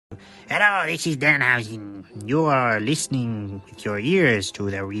Hello, this is Danhausen. You are listening with your ears to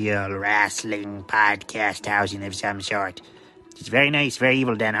the Real Wrestling Podcast housing of some sort. It's very nice, very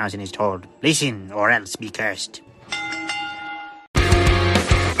evil, Danhausen is told. Listen, or else be cursed.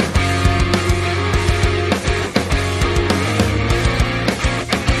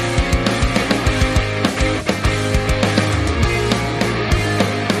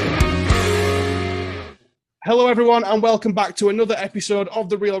 Hello, everyone, and welcome back to another episode of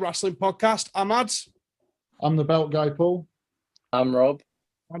the Real Wrestling Podcast. I'm Ads. I'm the belt guy, Paul. I'm Rob.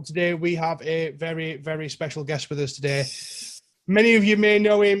 And today we have a very, very special guest with us today. Many of you may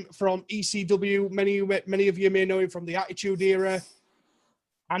know him from ECW. Many of you may know him from the Attitude Era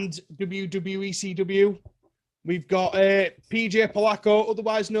and WWECW. We've got PJ Polacco,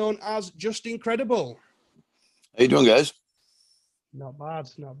 otherwise known as Just Incredible. How you doing, guys? Not bad,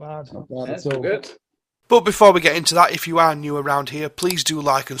 not bad. Not bad That's at all. good. But before we get into that, if you are new around here, please do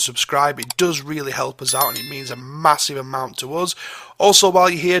like and subscribe. It does really help us out and it means a massive amount to us. Also, while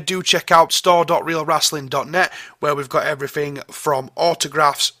you're here, do check out store.realwrestling.net where we've got everything from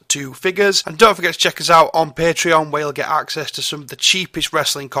autographs to figures. And don't forget to check us out on Patreon where you'll get access to some of the cheapest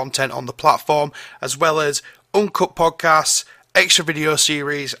wrestling content on the platform, as well as uncut podcasts, extra video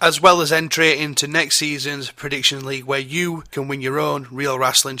series, as well as entry into next season's Prediction League where you can win your own Real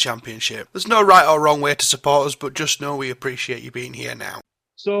Wrestling Championship. There's no right or wrong way to support us, but just know we appreciate you being here now.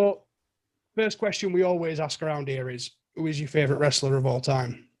 So, first question we always ask around here is, who is your favourite wrestler of all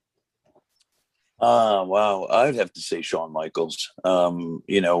time? Wow. I'd have to say Shawn Michaels.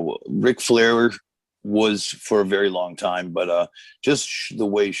 Ric Flair was for a very long time, but just the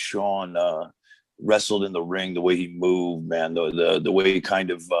way Shawn wrestled in the ring, the way he moved, man, the way he kind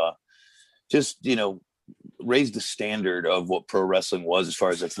of raised the standard of what pro wrestling was as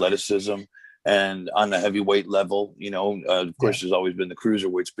far as athleticism. And on the heavyweight level, of course, there's always been the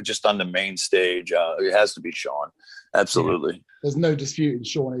cruiserweights, but just on the main stage, it has to be Shawn. Absolutely. There's no disputing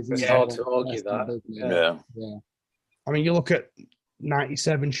Shawn is. It's hard to argue that. Yeah. I mean, you look at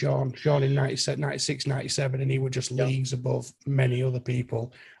 97 Shawn in 96, 97, and he was just leagues above many other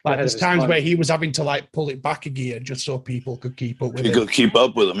people. Like, there's times where he was having to, like, pull it back a gear just so people could keep up with him. You could keep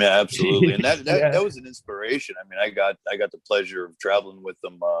up with him, yeah, absolutely. And that was an inspiration. I mean, I got the pleasure of traveling with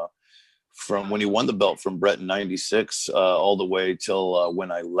him from when he won the belt from Brett in 96 all the way till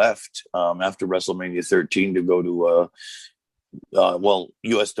when I left after WrestleMania 13 to go to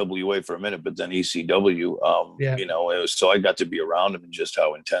USWA for a minute, but then ECW, so I got to be around him and just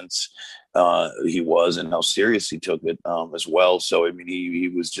how intense he was and how serious he took it as well. So, I mean, he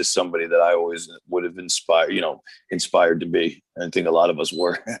was just somebody that I always would have inspired to be. I think a lot of us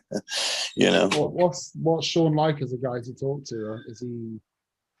were, What's Shawn like as a guy to talk to? Is he?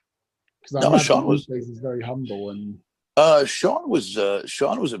 Because Shawn was very humble and. Shawn was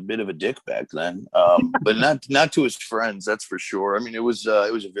a bit of a dick back then, but not to his friends, that's for sure. I mean, it was a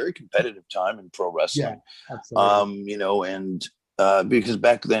very competitive time in pro wrestling. Yeah, absolutely. And because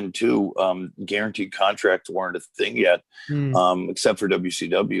back then too, guaranteed contracts weren't a thing yet, except for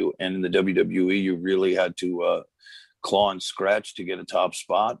WCW, and in the WWE, you really had to claw and scratch to get a top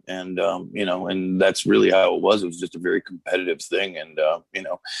spot, and and that's really how it was. It was just a very competitive thing, and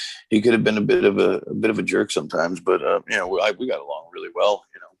he could have been a bit of a jerk sometimes, but we got along really well.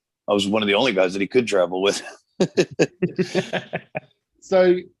 I was one of the only guys that he could travel with.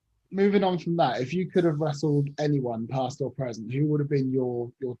 So moving on from that, if you could have wrestled anyone, past or present, who would have been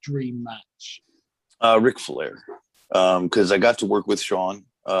your dream match? Ric Flair, because I got to work with Shawn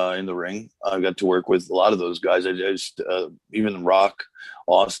in the ring. I got to work with a lot of those guys. I just even Rock,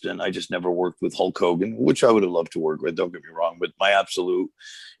 Austin. I just never worked with Hulk Hogan, which I would have loved to work with. Don't get me wrong, but my absolute,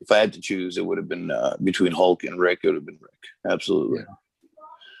 if I had to choose, it would have been between Hulk and Rick. It would have been Rick. Absolutely.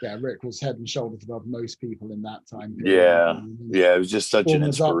 Yeah, Rick was head and shoulders above most people in that time period. Yeah, it was just such an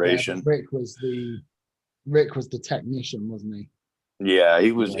inspiration. Rick was the technician, wasn't he? Yeah,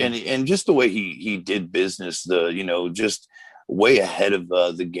 he was, and just the way he did business, just way ahead of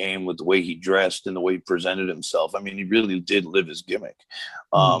the game with the way he dressed and the way he presented himself. I mean, he really did live his gimmick,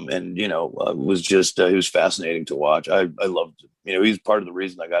 and it was just it was fascinating to watch. I loved it. He's part of the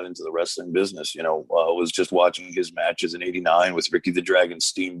reason I got into the wrestling business. Was just watching his matches in '89 with Ricky the Dragon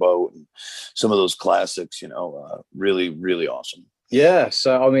Steamboat and some of those classics. Really, really awesome. Yeah,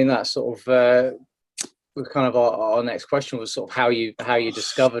 so I mean that sort of kind of our next question was sort of how you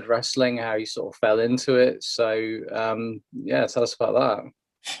discovered wrestling, how you sort of fell into it. So tell us about that.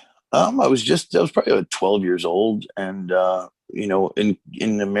 I was probably 12 years old, and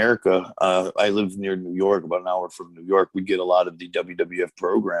in America, I live near New York, about an hour from New York. We get a lot of the WWF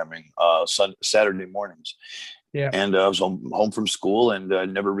programming Saturday mornings, Yeah. And I was home from school, and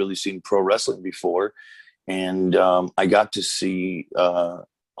I'd never really seen pro wrestling before. And I got to see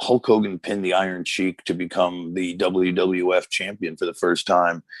Hulk Hogan pin the Iron Sheik to become the WWF champion for the first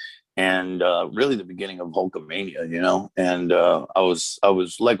time, and really the beginning of Hulkamania, you know. And I was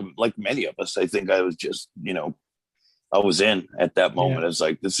like many of us. I think I was just, you know, I was in at that moment. Yeah. I was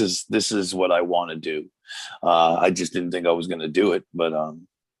like, this is what I want to do. I just didn't think I was going to do it, but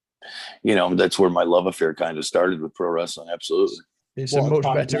you know, that's where my love affair kind of started with pro wrestling. Absolutely. It's What a a much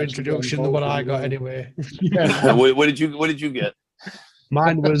time better to actually get introduction than what involved I in got the anyway. Yeah. what did you get?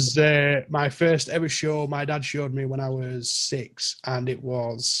 Mine was my first ever show my dad showed me when I was 6, and it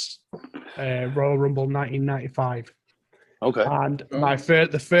was Royal Rumble 1995. Okay. And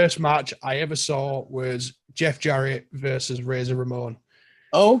the first match I ever saw was Jeff Jarrett versus Razor Ramon.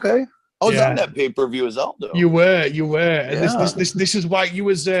 Oh, okay. I was Yeah. on that pay-per-view as Aldo. You were. And Yeah. this is why you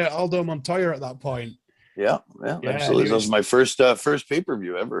was Aldo Montoya at that point. Yeah, absolutely. That was my first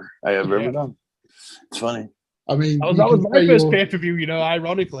pay-per-view I have ever done. It's funny. I mean, That was my first pay-per-view, you know,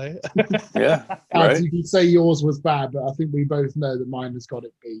 ironically. Yeah, As right. you can say yours was bad, but I think we both know that mine has got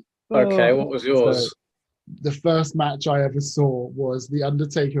it beat. Okay, what was yours? So, the first match I ever saw was The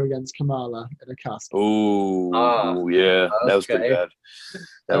Undertaker against Kamala in a casket. Oh, yeah. That was pretty bad.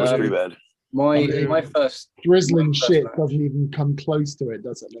 That was pretty bad. My first Drizzling shit doesn't even come close to it,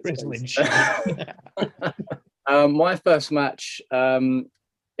 does it? Drizzling shit. My first match,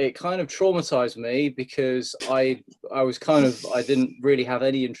 it kind of traumatized me because I didn't really have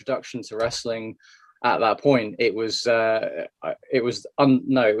any introduction to wrestling at that point. It was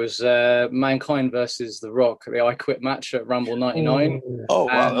Mankind versus The Rock, the I Quit match at Rumble '99. Oh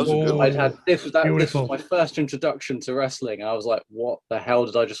wow, that was a good one. This was my first introduction to wrestling. I was like, what the hell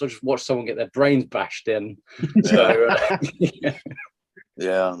did I just watch someone get their brains bashed in? So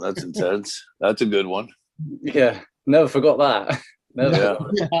yeah, that's intense. That's a good one. Yeah, never forgot that.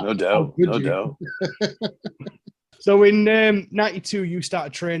 No doubt. So in 92, you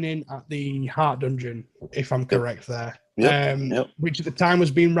started training at the Heart Dungeon, if I'm correct there. Yep. Which at the time was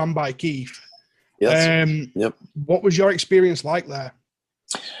being run by Keith. Yes. What was your experience like there?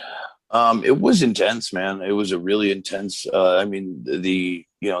 It was intense, man. It was a really intense. I mean, the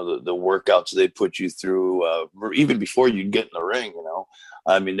workouts they put you through, even before you get in the ring, you know.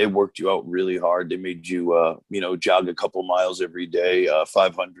 I mean, they worked you out really hard. They made you, jog a couple miles every day,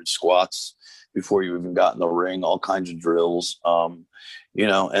 500 squats before you even got in the ring, all kinds of drills, and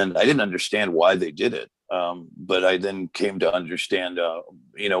I didn't understand why they did it. But I then came to understand,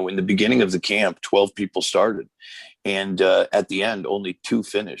 in the beginning of the camp, 12 people started. And at the end, only 2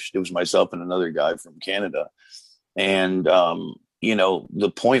 finished. It was myself and another guy from Canada. And,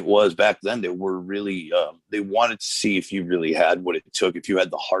 the point was back then they were really, they wanted to see if you really had what it took, if you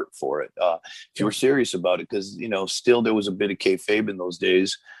had the heart for it, if you were serious about it. Because, still there was a bit of kayfabe in those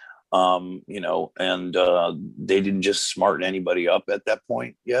days. They didn't just smarten anybody up at that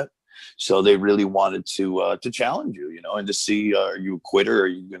point yet. So they really wanted to challenge you, and to see, are you a quitter? Are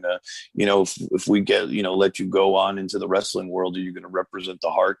you going to, if we get, let you go on into the wrestling world, are you going to represent the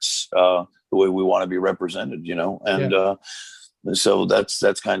Hearts the way we want to be represented, so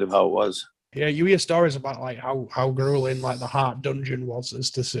that's kind of how it was. Yeah, you hear stories about like how grueling like the Heart Dungeon was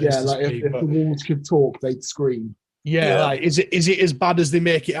as to say. Yeah, like if the walls could talk, they'd scream. Yeah, like is it as bad as they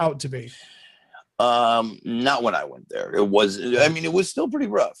make it out to be? Not when I went there. It was. I mean, it was still pretty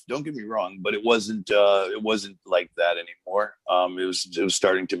rough. Don't get me wrong, but it wasn't. It wasn't like that anymore. It was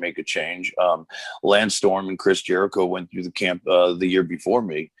starting to make a change. Lance Storm and Chris Jericho went through the camp the year before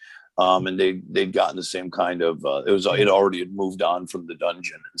me, and they'd gotten the same kind of. It already had moved on from the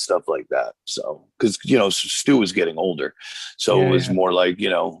dungeon and stuff like that. So because Stu was getting older, so it was more like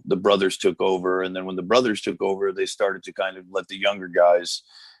the brothers took over, and then when the brothers took over, they started to kind of let the younger guys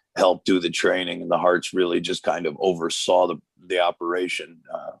help do the training, and the Hearts really just kind of oversaw the operation.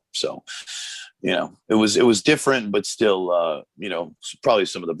 It was different, but still, probably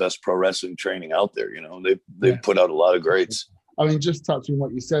some of the best pro wrestling training out there. They put out a lot of greats. I mean, just touching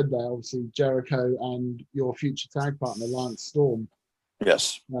what you said there, obviously Jericho and your future tag partner Lance Storm.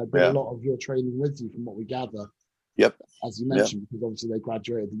 Yes, did a lot of your training with you, from what we gather. Yep. As you mentioned, because obviously they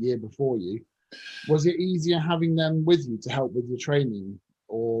graduated the year before you. Was it easier having them with you to help with your training?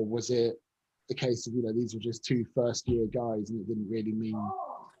 Or was it the case of, these were just 2 first-year guys and it didn't really mean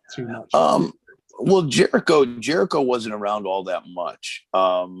too much? Well, Jericho wasn't around all that much.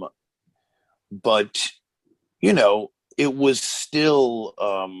 But, it was still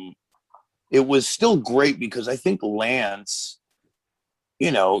great because I think Lance,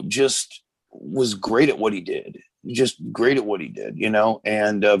 just was great at what he did.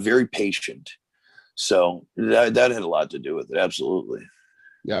 And very patient. So that had a lot to do with it. Absolutely.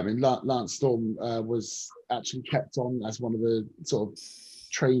 Yeah, I mean, Lance Storm was actually kept on as one of the sort of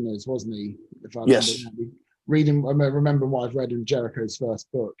trainers, wasn't he? If I remember Yes. reading, I remember what I've read in Jericho's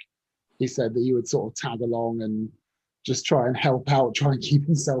first book. He said that he would sort of tag along and just try and help out, try and keep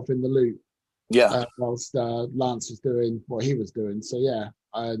himself in the loop. Yeah. Whilst Lance was doing what he was doing. So yeah,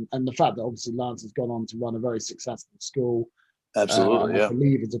 and the fact that obviously Lance has gone on to run a very successful school. Absolutely. I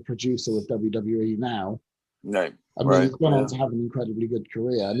believe as a producer with WWE now. Right. I mean, he's gone on to have an incredibly good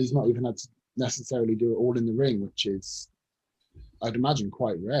career, and he's not even had to necessarily do it all in the ring, which is, I'd imagine,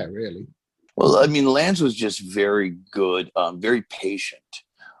 quite rare, really. Well, I mean, Lance was just very good, very patient,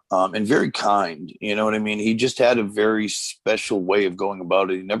 and very kind. You know what I mean? He just had a very special way of going about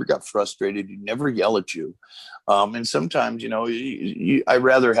it. He never got frustrated. He never yell at you. And sometimes, I'd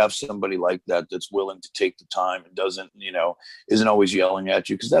rather have somebody like that that's willing to take the time and isn't always yelling at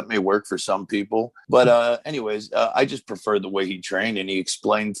you, because that may work for some people. But anyways, I just preferred the way he trained, and he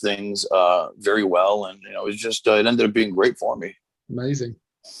explained things very well. And, it ended up being great for me. Amazing.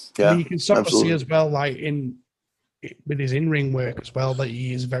 Yeah, you can sort absolutely. of see as well, like with his in-ring work as well, that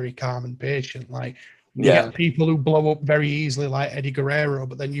he is very calm and patient. Like, you get people who blow up very easily, like Eddie Guerrero,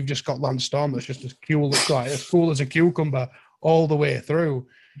 but then you've just got Lance Storm that's just as cool as a cucumber all the way through.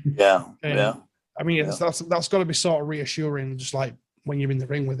 Yeah, I mean, that's got to be sort of reassuring, just like when you're in the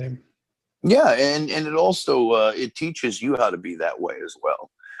ring with him. Yeah, and it also it teaches you how to be that way as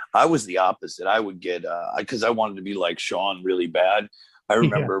well. I was the opposite. I would get because I wanted to be like Sean really bad. I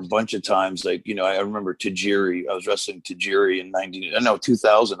remember a bunch of times, I remember Tajiri. I was wrestling Tajiri in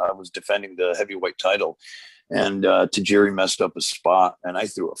 2000. I was defending the heavyweight title, and Tajiri messed up a spot, and I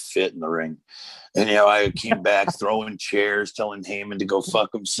threw a fit in the ring. And, I came back throwing chairs, telling Heyman to go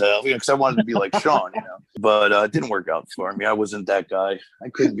fuck himself, because I wanted to be like Sean, But it didn't work out for me. I wasn't that guy. I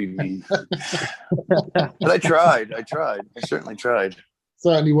couldn't be mean. But I tried. I certainly tried.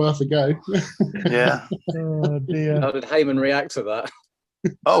 Certainly worth a go. Yeah. Oh, dear. How did Heyman react to that?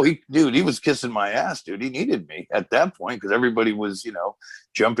 Oh, he was kissing my ass, dude. He needed me at that point because everybody was,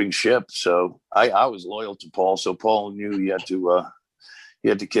 jumping ship. So I was loyal to Paul. So Paul knew he had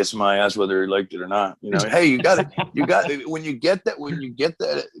to kiss my ass whether he liked it or not. Hey, you got it. When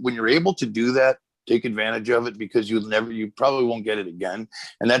you're able to do that, take advantage of it, because you probably won't get it again.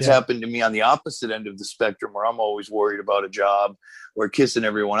 And that's happened to me on the opposite end of the spectrum, where I'm always worried about a job or kissing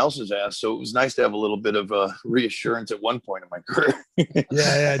everyone else's ass. So it was nice to have a little bit of reassurance at one point in my career.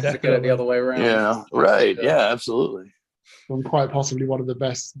 Yeah, definitely the other way around. Yeah, right. Yeah, absolutely. And quite possibly one of the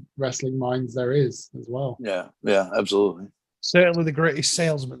best wrestling minds there is as well. Yeah, absolutely. Certainly the greatest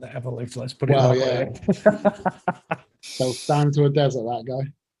salesman that ever lived, let's put it that way. So stand to a desert, that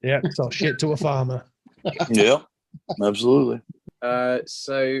guy. Yeah, so shit to a farmer. Yeah, absolutely.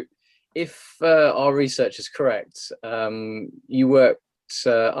 So if our research is correct, you worked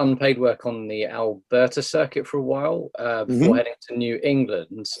unpaid work on the Alberta circuit for a while before heading to New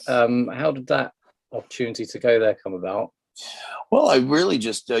England. How did that opportunity to go there come about? Well, I really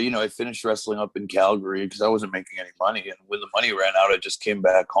just, I finished wrestling up in Calgary because I wasn't making any money. And when the money ran out, I just came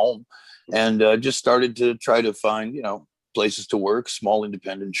back home and just started to try to find, places to work, small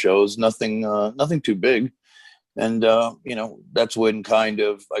independent shows, nothing too big. And, that's when kind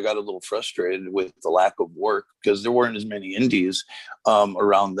of I got a little frustrated with the lack of work, because there weren't as many indies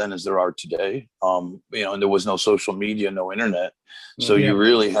around then as there are today. And there was no social media, no internet. So you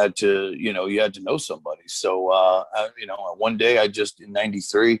really had to, you had to know somebody. So, one day in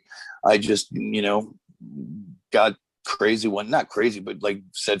 93, I just, got crazy not crazy, but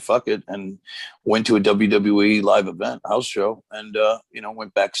said fuck it, and went to a WWE live event house show, and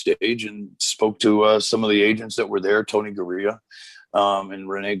went backstage and spoke to some of the agents that were there, Tony Gurria and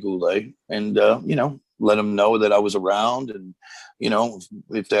Rene Goulet, and let them know that I was around, and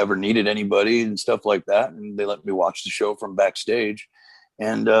if they ever needed anybody and stuff like that, and they let me watch the show from backstage.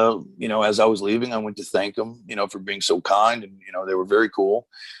 And as I was leaving, I went to thank them for being so kind, and they were very cool.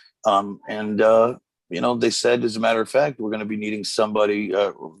 They said, as a matter of fact, we're going to be needing somebody,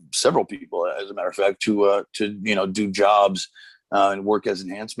 several people, as a matter of fact, to do jobs and work as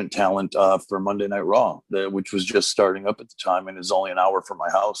enhancement talent for Monday Night Raw, which was just starting up at the time and is only an hour from my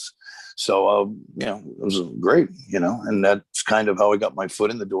house. So, it was great, and that's kind of how I got my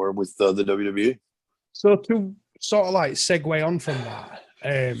foot in the door with the WWE. So to sort of segue on from that,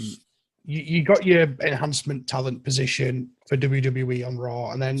 you got your enhancement talent position for WWE on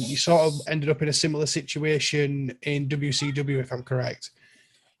Raw, and then you sort of ended up in a similar situation in WCW, if I'm correct.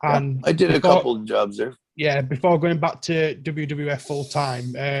 And I did a couple of jobs there. Yeah, before going back to WWF full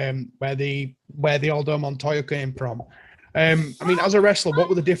time, where the Aldo Montoya came from. I mean, as a wrestler, what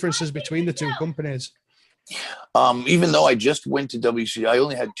were the differences between the two companies? Even though I just went to WC, I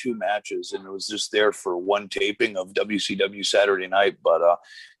only had 2 matches, and it was just there for one taping of WCW Saturday night. But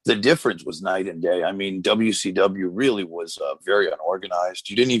the difference was night and day. I mean, WCW really was very unorganized.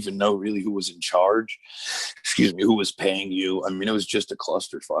 You didn't even know really who was in charge. Excuse me, who was paying you. I mean, it was just a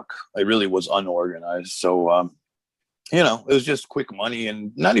clusterfuck. It really was unorganized. So, it was just quick money,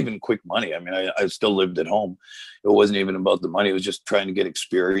 and not even quick money. I mean, I still lived at home. It wasn't even about the money. It was just trying to get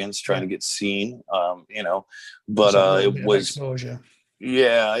experience, trying to get seen, but it was exposure.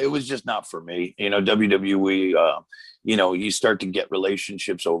 Yeah, it was just not for me. WWE, you start to get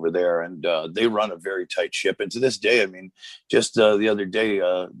relationships over there, and they run a very tight ship. And to this day, I mean, just the other day,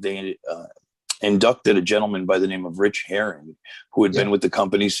 they inducted a gentleman by the name of Rich Herring, who had been with the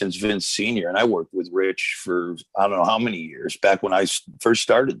company since Vince Sr. And I worked with Rich for, I don't know how many years, back when I first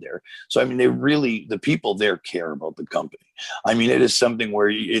started there. So, I mean, the people there care about the company. I mean, it is something where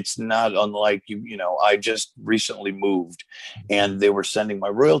it's not unlike I just recently moved, and they were sending my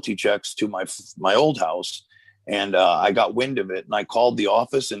royalty checks to my old house. And I got wind of it, and I called the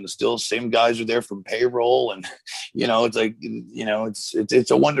office, and still same guys are there from payroll. And, it's like,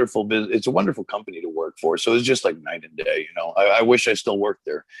 it's a wonderful business. It's a wonderful company to work for. So it's just like night and day. I wish I still worked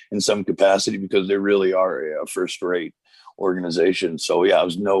there in some capacity, because they really are a first rate organization. So yeah, it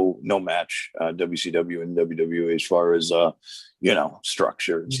was no match, WCW and WWE, as far as,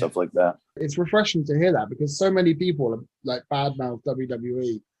 structure and stuff like that. It's refreshing to hear that, because so many people are like badmouth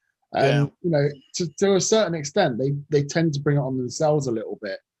WWE. And to a certain extent, they tend to bring it on themselves a little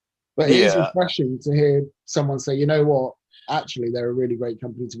bit. But it is refreshing to hear someone say, you know what, actually, they're a really great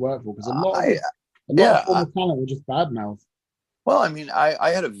company to work for, because a lot of former talent were just badmouth. Well, I mean, I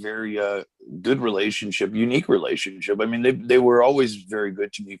had a very good relationship, unique relationship. I mean, they were always very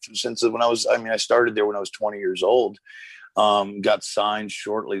good to me since I started there when I was 20 years old, got signed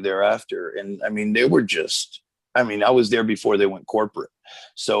shortly thereafter. And I mean, they were just, I was there before they went corporate.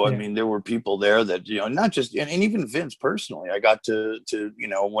 So, I mean, there were people there that, not just, and even Vince personally, I got to,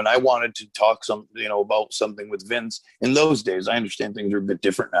 when I wanted to talk about something with Vince in those days. I understand things are a bit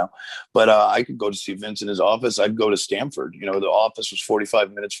different now, but I could go to see Vince in his office. I'd go to Stamford, the office was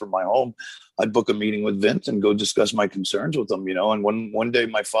 45 minutes from my home. I'd book a meeting with Vince and go discuss my concerns with him, and one day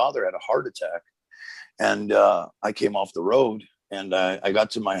my father had a heart attack, and I came off the road, and I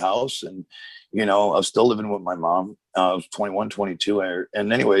got to my house, and I was still living with my mom. I was 21, 22.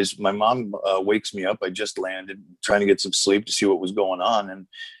 And anyways, my mom wakes me up. I just landed, trying to get some sleep to see what was going on. And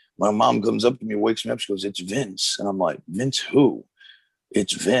my mom comes up to me, wakes me up. She goes, "It's Vince." And I'm like, "Vince who?"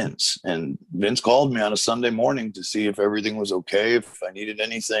 "It's Vince." And Vince called me on a Sunday morning to see if everything was okay, if I needed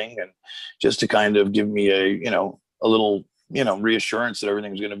anything, and just to kind of give me a little, reassurance that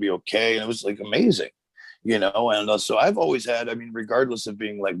everything was going to be okay. And it was like amazing. And so I've always had, regardless of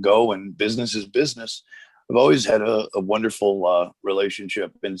being let go, and business is business, I've always had a wonderful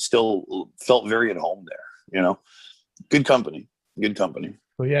relationship, and still felt very at home there. Good company.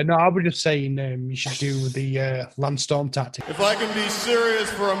 But yeah, no, I was just saying you should do the Landstorm tactic. If I can be serious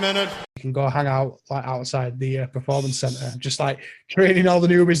for a minute. You can go hang out like outside the performance center, just like training all the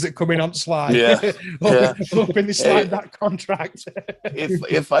newbies that come in on slide. Hoping they slide that contract.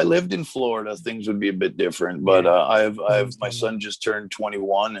 if I lived in Florida, things would be a bit different. But I have my son just turned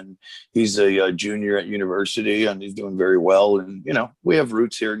 21, and he's a junior at university, and he's doing very well. And we have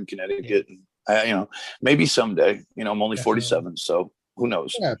roots here in Connecticut, and maybe someday. I'm only 47, so. Who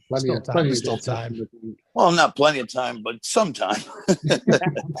knows? Yeah, plenty of time. Well, not plenty of time, but sometime.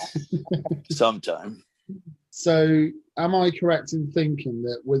 Sometime. So, am I correct in thinking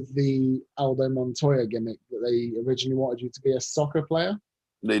that with the Aldo Montoya gimmick, that they originally wanted you to be a soccer player?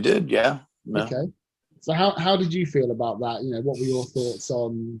 They did, yeah. Okay. So, how did you feel about that? What were your thoughts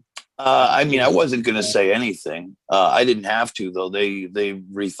on? I wasn't going to say anything. I didn't have to, though. They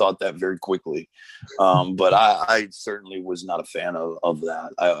rethought that very quickly. But I certainly was not a fan of that.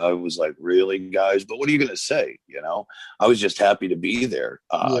 I was like, really, guys? But what are you going to say? I was just happy to be there.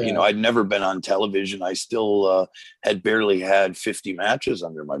 I'd never been on television. I still had barely had 50 matches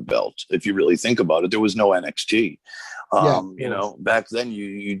under my belt. If you really think about it, there was no NXT. Back then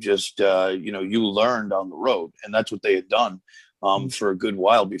you just, you learned on the road, and that's what they had done. For a good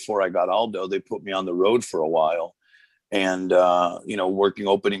while before I got Aldo. They put me on the road for a while, and working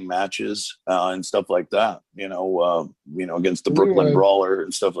opening matches and stuff like that. Against the Brooklyn Brawler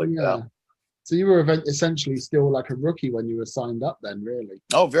and stuff like that. So you were essentially still like a rookie when you were signed up, then, really?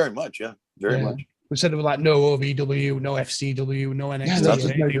 Oh, very much, yeah, very much. We said there was like no OVW, no FCW, no NXT. Yeah, there's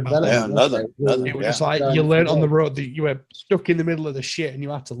just no development. Nothing. It was just like you learned on the road that you were stuck in the middle of the shit and you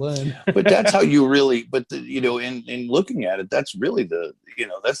had to learn. But that's how you really. But in looking at it, that's really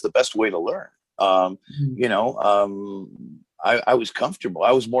that's the best way to learn. I was comfortable.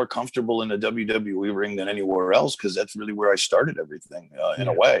 I was more comfortable in the WWE ring than anywhere else because that's really where I started everything in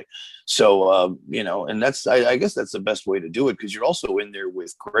a way. So, and I guess that's the best way to do it because you're also in there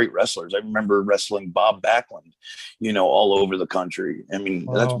with great wrestlers. I remember wrestling Bob Backlund, all over the country. I mean,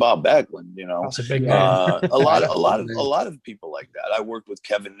 that's Bob Backlund, That's a big name. a lot of people like that. I worked with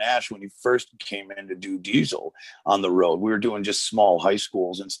Kevin Nash when he first came in to do Diesel on the road. We were doing just small high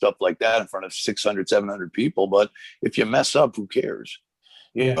schools and stuff like that in front of 600, 700 people. But if you mess up, who cares?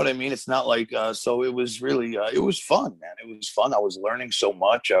 You know what I mean? It's not like, so it was really, it was fun, man. It was fun. I was learning so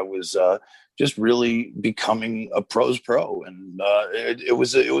much. I was just really becoming a pro's pro. And it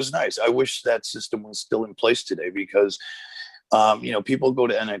was nice. I wish that system was still in place today because, people go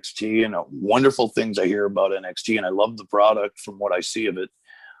to NXT and wonderful things I hear about NXT and I love the product from what I see of it.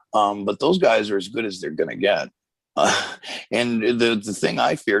 But those guys are as good as they're going to get. And the thing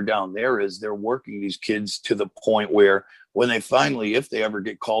I fear down there is they're working these kids to the point where when they finally, if they ever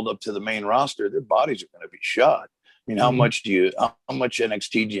get called up to the main roster, their bodies are going to be shot. I mean, how much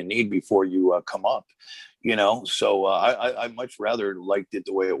NXT do you need before you come up? So I much rather liked it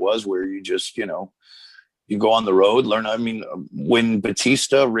the way it was, where you just, you go on the road, learn. I mean, when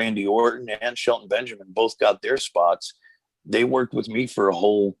Batista, Randy Orton, and Shelton Benjamin both got their spots, they worked with me for a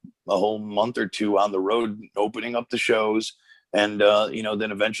whole month or two on the road, opening up the shows. And,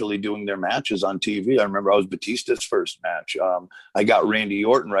 then eventually doing their matches on TV. I remember I was Batista's first match. I got Randy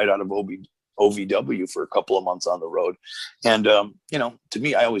Orton right out of OVW for a couple of months on the road. And, to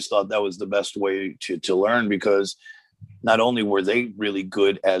me, I always thought that was the best way to learn because not only were they really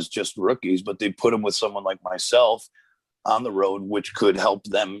good as just rookies, but they put them with someone like myself on the road, which could help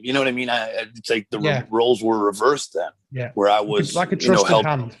them. You know what I mean? It's like the roles were reversed then, where I was like a trusted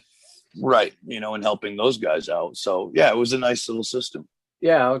hand. Right, and helping those guys out. So it was a nice little system.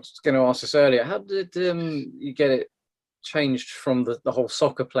 Yeah, I was just going to ask this earlier. How did you get it changed from the whole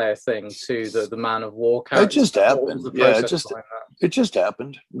soccer player thing to the Man of War character? It just happened. It just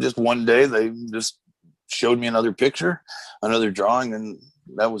happened. Just one day they just showed me another picture, another drawing, and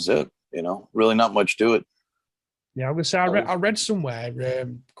that was it. Really not much to it. Yeah, I was say I read somewhere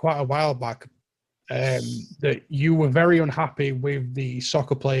quite a while back that you were very unhappy with the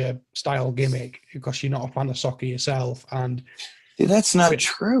soccer player style gimmick because you're not a fan of soccer yourself. And that's not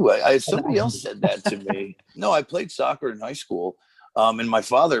true. Somebody else said that to me. No, I played soccer in high school, and my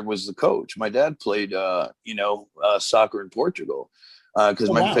father was the coach. My dad played, soccer in Portugal because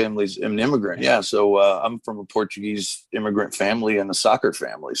my family's an immigrant. Yeah, so I'm from a Portuguese immigrant family and a soccer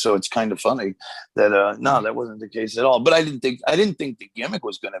family. So it's kind of funny that that wasn't the case at all. But I didn't think the gimmick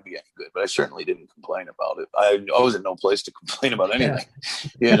was going to be any good. But I certainly didn't complain about it. I was in no place to complain about anything.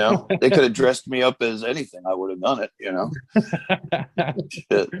 They could have dressed me up as anything. I would have done it.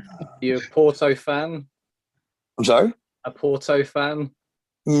 Shit. You a Porto fan? I'm sorry? A Porto fan?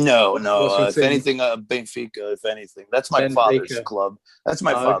 No. If anything, Benfica. If anything, that's my father's club. That's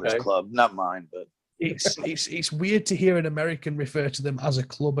my father's club, not mine. But it's weird to hear an American refer to them as a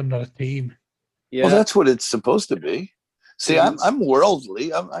club and not a team. Yeah, well, that's what it's supposed to be. See, I'm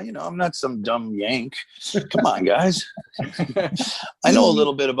worldly. I'm not some dumb Yank. Come on, guys. I know a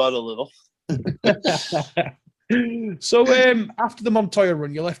little bit about a little. So after the Montoya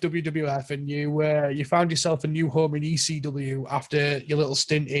run, you left WWF and you found yourself a new home in ECW after your little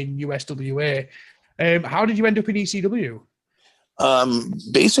stint in USWA. How did you end up in ECW?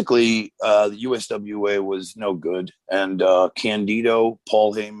 Basically, the USWA was no good, and Candido,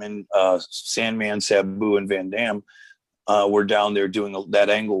 Paul Heyman, Sandman, Sabu, and Van Dam were down there doing that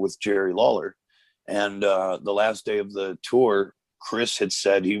angle with Jerry Lawler. And the last day of the tour, Chris had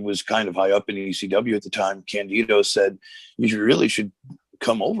said, he was kind of high up in ECW at the time. Candido said, you really should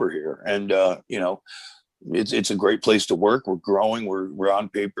come over here. And, it's a great place to work. We're growing. We're on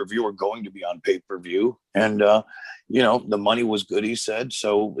pay-per-view. We're going to be on pay-per-view. And, the money was good, he said.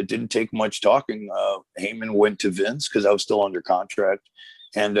 So it didn't take much talking. Heyman went to Vince because I was still under contract.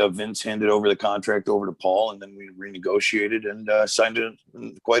 And Vince handed over the contract over to Paul. And then we renegotiated and signed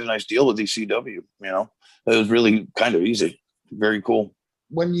quite a nice deal with ECW. It was really kind of easy. Very cool.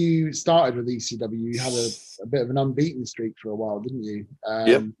 When you started with ECW, you had a bit of an unbeaten streak for a while, didn't you?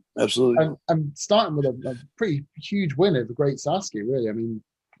 Yep, absolutely. And starting with a pretty huge win over Great Sasuke, really. I mean,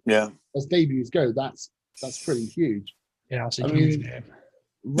 as debuts go, that's pretty huge. Yeah, that's a huge name.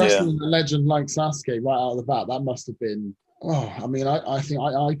 Wrestling a legend like Sasuke right out of the bat, that must have been Oh, I mean, I think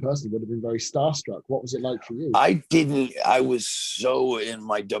I personally would have been very starstruck. What was it like for you? I didn't. I was so in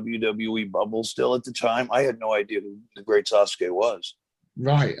my WWE bubble still at the time. I had no idea who the Great Sasuke was.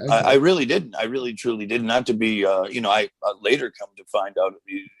 Right. I Okay. really didn't. I really truly did. Not to be, I later come to find out,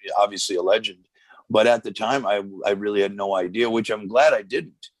 obviously a legend, but at the time, I really had no idea. Which I'm glad I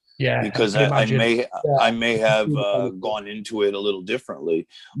didn't, Yeah, because I can I imagine. may Yeah. I may have Mm. gone into it a little differently.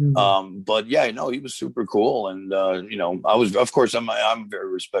 Mm. But yeah, I know he was super cool, and I was, of course, I'm a very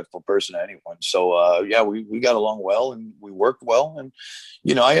respectful person to anyone. So yeah, we got along well, and we worked well, and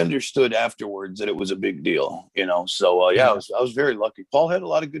I understood afterwards that it was a big deal. So yeah, I was very lucky. Paul had a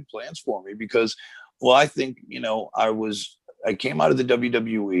lot of good plans for me because, well, I think I came out of the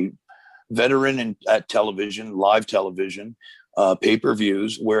WWE veteran at television, live television,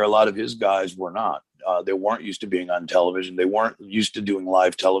 pay-per-views, where a lot of his guys were not. They weren't used to being on television. They weren't used to doing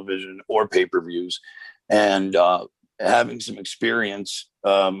live television or pay-per-views, and having some experience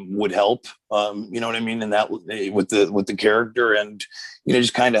would help. You know what I mean? And that with the character, and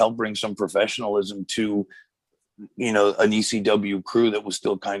just kind of help bring some professionalism to an ECW crew that was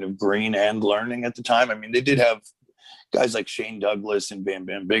still kind of green and learning at the time. I mean, they did have guys like Shane Douglas and Bam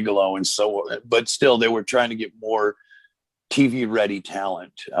Bam Bigelow and so, but still they were trying to get more TV ready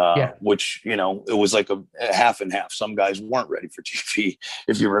talent, which, it was like a half and half. Some guys weren't ready for TV.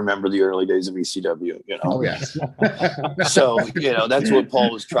 If you remember the early days of ECW, Oh, yes. So, that's what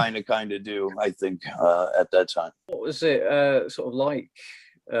Paul was trying to kind of do, I think, at that time. What was it sort of like,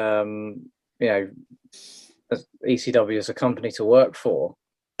 as ECW as a company to work for?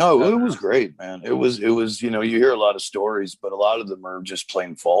 Oh, it was great, man. It was, you hear a lot of stories, but a lot of them are just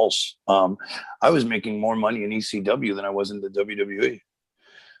plain false. I was making more money in ECW than I was in the WWE.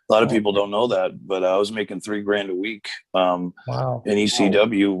 A lot of people don't know that, but I was making $3,000 a week in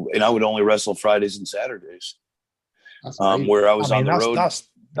ECW, and I would only wrestle Fridays and Saturdays. Where I was on the road.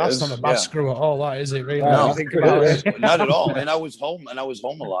 That's not a bad screw at all, that is it? Really? No, not at all. And I was home a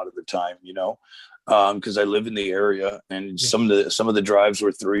lot of the time, because I live in the area, and some of the drives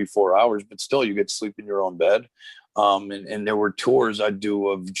were 3-4 hours, but still you get to sleep in your own bed. And there were tours I'd do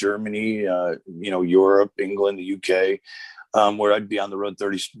of Germany, Europe, England, the UK, where I'd be on the road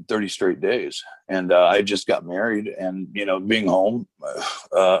 30 straight days. And I just got married, and being home,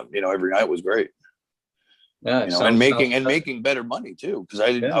 every night was great. Yeah, and making better money too, because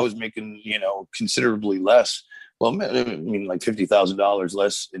I was making considerably less. Well, I mean, like $50,000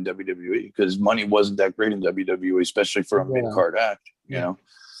 less in WWE, because money wasn't that great in WWE, especially for a mid-card act.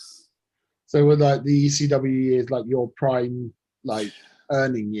 So were like the ECW years like your prime, like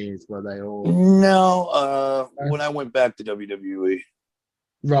earning years? Were they all? No, when I went back to WWE.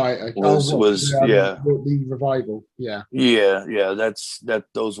 Right. Okay. The revival. Yeah.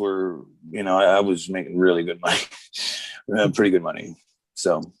 Those were, I was making really good money, pretty good money.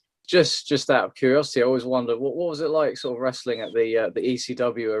 So just out of curiosity, I always wondered what was it like sort of wrestling at the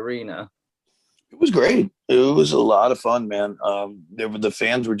ECW arena? It was great. It was a lot of fun, man. The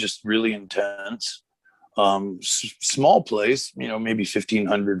fans were just really intense. Small place, maybe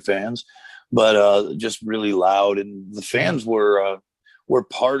 1,500 fans, but just really loud, and the fans were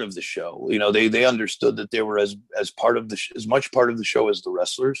part of the show. They understood that they were as part of as much part of the show as the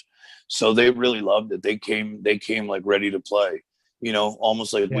wrestlers. So they really loved it. They came like ready to play,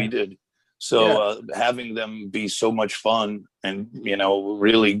 almost like we did. So having them be so much fun and,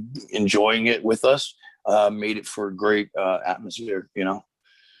 really enjoying it with us, made it for a great atmosphere,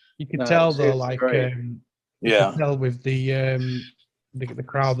 You could tell though, like, you could tell with the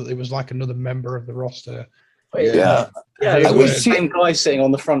crowd that there was like another member of the roster. Yeah, it was the same guy sitting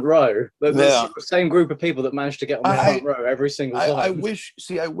on the front row. The same group of people that managed to get on the front row every single time. I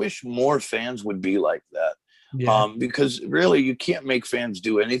wish more fans would be like that. Because really you can't make fans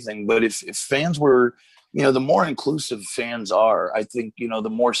do anything. But if fans were, the more inclusive fans are, I think, the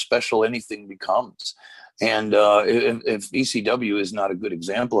more special anything becomes. And if ECW is not a good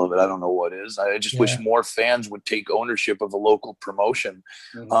example of it, I don't know what is. I just wish more fans would take ownership of a local promotion,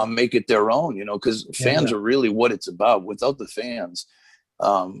 make it their own, because fans are really what it's about. Without the fans,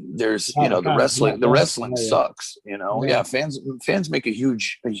 there's the wrestling sucks. Fans make a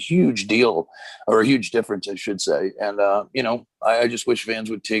huge deal, or a huge difference, I should say. And I just wish fans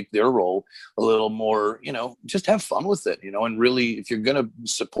would take their role a little more, just have fun with it, and really, if you're gonna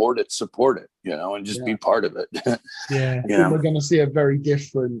support it, and just be part of it. I think we're going to see a very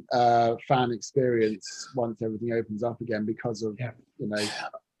different fan experience once everything opens up again, because of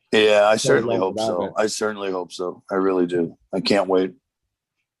I certainly hope so. I certainly hope so. I really do. I can't wait.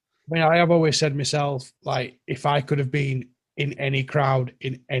 I mean, I have always said myself, like, if I could have been in any crowd,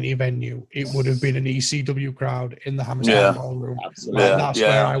 in any venue. It would have been an ECW crowd in the Hammerstein Ballroom. Absolutely. Like, that's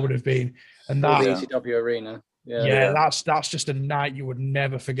where I would have been. And Or that, the ECW arena. that's just a night you would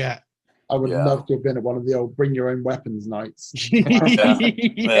never forget. I would love to have been at one of the old bring your own weapons nights.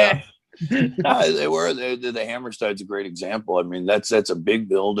 Yeah. The Hammerstein's a great example. I mean, that's a big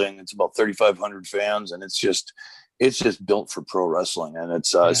building. It's about 3,500 fans, and it's just built for pro wrestling, and it's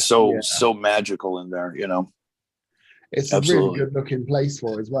so magical in there. You know, it's a really good looking place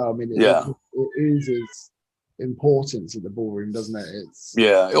for it as well. I mean, it oozes importance at the ballroom, doesn't it?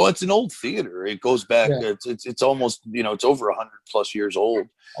 Well, it's an old theater. It goes back. It's almost it's over 100+ years old.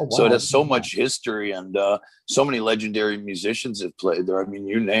 Oh, wow. So it has so much history, and so many legendary musicians have played there. I mean,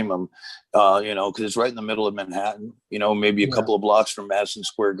 you name them. Because it's right in the middle of Manhattan. Maybe a couple of blocks from Madison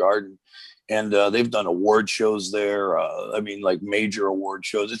Square Garden, and they've done award shows there. Like major award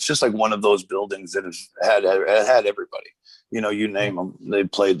shows. It's just like one of those buildings that has had everybody. You name them, they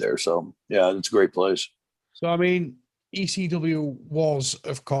played there. So yeah, it's a great place. So, I mean, ECW was,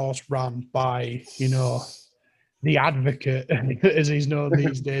 of course, run by, the Advocate, as he's known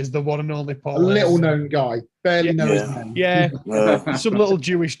these days, the one and only Paul. A little-known guy, barely known his name. Yeah, some little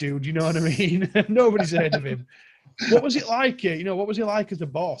Jewish dude, you know what I mean? Nobody's heard of him. What was it like? What was he like as a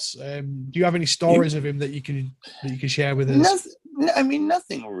boss? Do you have any stories of him that you can share with us?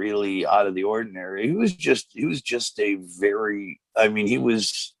 Nothing really out of the ordinary. He was just a very. He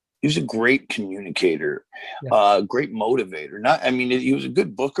was a great communicator, great motivator. He was a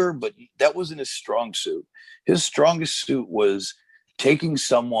good booker, but that wasn't his strong suit. His strongest suit was taking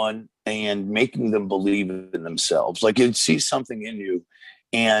someone and making them believe in themselves. Like, he'd see something in you,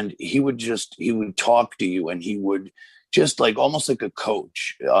 and he would talk to you, and he would just like almost like a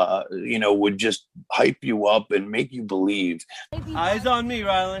coach, would just hype you up and make you believe. Eyes on me,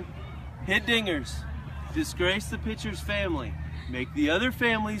 Rylan. Hit dingers. Disgrace the pitcher's family. Make the other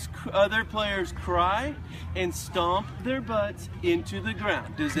players cry and stomp their butts into the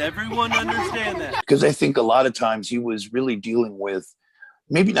ground. Does everyone understand that? Because I think a lot of times he was really dealing with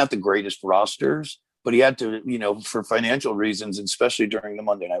maybe not the greatest rosters, but he had to, for financial reasons, especially during the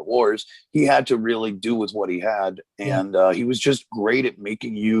Monday Night Wars, he had to really do with what he had. And he was just great at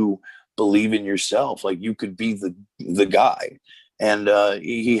making you believe in yourself. Like, you could be the guy. And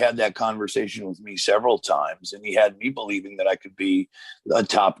he had that conversation with me several times, and he had me believing that I could be a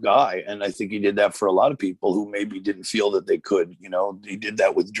top guy. And I think he did that for a lot of people who maybe didn't feel that they could. He did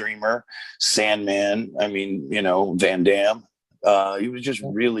that with Dreamer, Sandman, Van Dam. He was just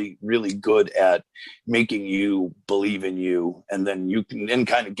really, really good at making you believe in you, and then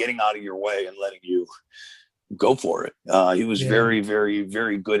kind of getting out of your way and letting you go for it. He was very, very,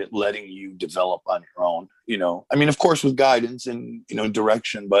 very good at letting you develop on your own, of course, with guidance and,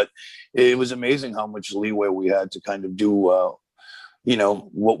 direction, but it was amazing how much leeway we had to kind of do,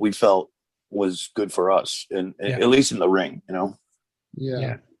 what we felt was good for us, and at least in the ring,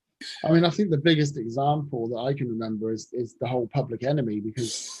 Yeah. I think the biggest example that I can remember is the whole Public Enemy,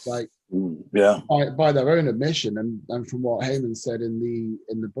 because by their own admission, and from what Heyman said in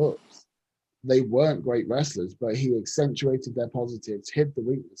the books, they weren't great wrestlers, but he accentuated their positives, hid the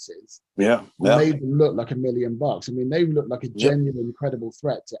weaknesses, made them look like $1 million. They looked like a genuine, credible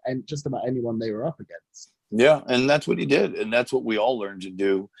threat to just about anyone they were up against. Yeah, and that's what he did, and that's what we all learned to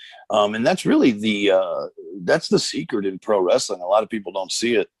do. And that's really that's the secret in pro wrestling. A lot of people don't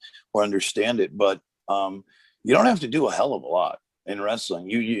see it or understand it, but you don't have to do a hell of a lot in wrestling.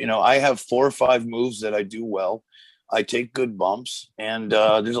 I have 4 or 5 moves that I do well. I take good bumps, and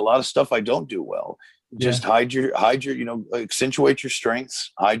there's a lot of stuff I don't do well. Just hide your, accentuate your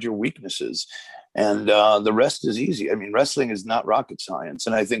strengths, hide your weaknesses, and the rest is easy. Wrestling is not rocket science,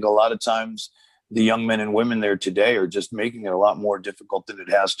 and I think a lot of times the young men and women there today are just making it a lot more difficult than it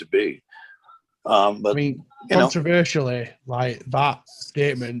has to be. But controversially, like, that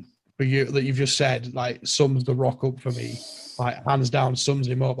statement for you that you've just said, like, sums The Rock up for me. Like, hands down, sums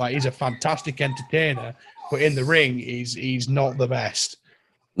him up. Like, he's a fantastic entertainer, but in the ring, he's not the best.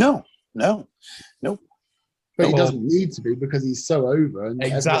 No. But he doesn't need to be, because he's so over. And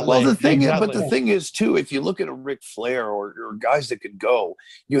exactly. Well, the thing is too, if you look at a Ric Flair or guys that could go,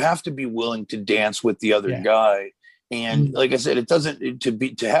 you have to be willing to dance with the other guy. And like I said, it doesn't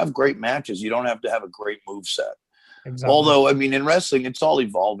to have great matches. You don't have to have a great moveset. Exactly. Although, in wrestling, it's all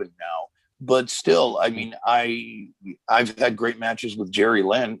evolving now. But still, I've had great matches with Jerry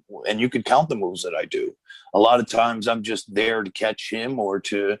Lynn, and you could count the moves that I do. A lot of times I'm just there to catch him or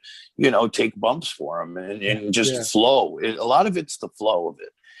to, take bumps for him and just flow. A lot of it's the flow of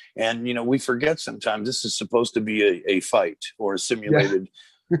it. And, we forget sometimes this is supposed to be a fight or a simulated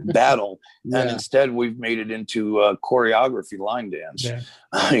battle, and Yeah. instead we've made it into choreography, line dance. Yeah.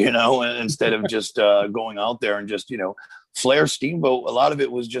 And instead of just going out there and just Flair Steamboat, a lot of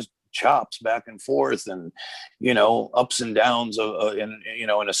it was just chops back and forth and ups and downs in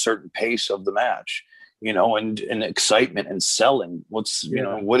a certain pace of the match, and excitement and selling. What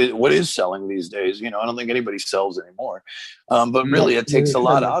is selling these days? I don't think anybody sells anymore. But really, it takes a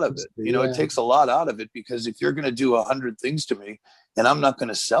lot out of it. It takes a lot out of it, because if you're going to do 100 things to me and I'm not going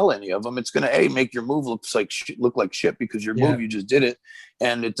to sell any of them, it's going to make your move look like shit, because your move, you just did it,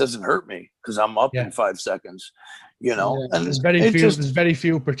 and it doesn't hurt me because I'm up in 5 seconds. And there's very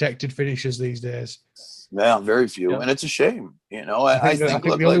few protected finishes these days. Yeah, very few, and it's a shame. I think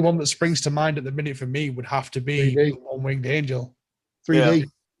the only one that springs to mind at the minute for me would have to be the One-Winged Angel. 3D.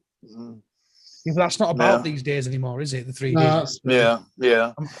 Yeah, but that's not about these days anymore, is it? The 3D.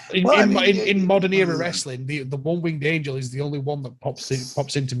 In modern era wrestling, the One-Winged Angel is the only one that pops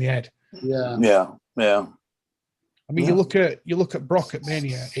into my head. Yeah. I mean, you look at Brock at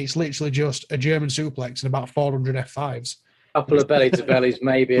Mania. It's literally just a German suplex and about 400 F5s. Couple of belly to bellies,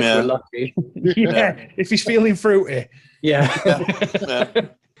 maybe, if we're lucky. If he's feeling fruity.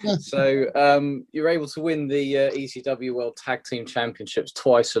 So you're able to win the ECW World Tag Team Championships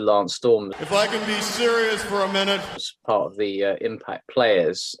twice with Lance Storm. If I can be serious for a minute. As part of the Impact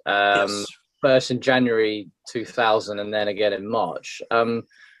Players. First in January 2000 and then again in March.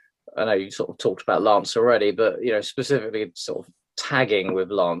 I know you sort of talked about Lance already, but specifically sort of tagging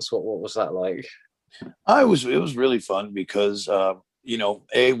with Lance, what was that like? It was really fun because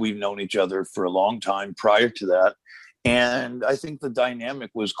we've known each other for a long time prior to that, and I think the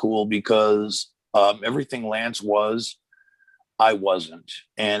dynamic was cool because everything Lance was, I wasn't,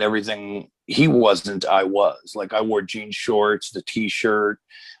 and everything he wasn't, I was. Like, I wore jean shorts, the t-shirt,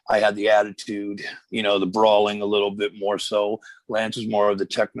 I had the attitude, the brawling a little bit more so. Lance was more of the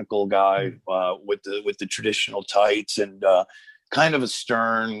technical guy with the traditional tights and kind of a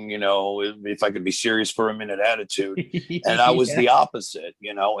stern, if I could be serious for a minute attitude. And I was the opposite,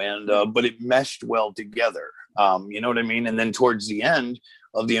 but it meshed well together. You know what I mean? And then towards the end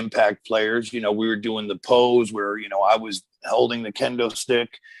of the Impact Players, we were doing the pose where, I was holding the kendo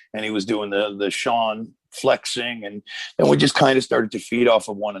stick and he was doing the Sean flexing, and we just kind of started to feed off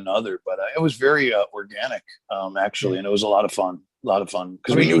of one another. But it was very organic, actually, and it was a lot of fun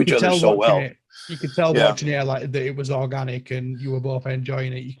because we knew each other so well. You could tell watching it that it was organic and you were both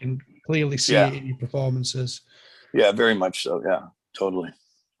enjoying it. You can clearly see it in your performances. Yeah, very much so. Yeah, totally.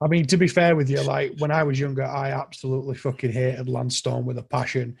 I mean, to be fair with you, like when I was younger, I absolutely fucking hated Lance Storm with a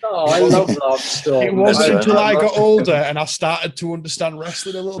passion. Oh, I love Lance Storm. It wasn't until I got older and I started to understand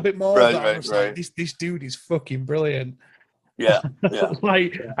wrestling a little bit more that I was like, this dude is fucking brilliant. Yeah.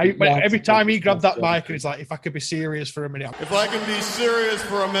 Every time he grabbed that mic and he's like, if I could be serious for a minute. If I can be serious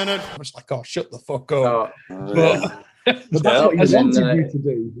for a minute. I was like, oh, shut the fuck up. But that's what he wanted you to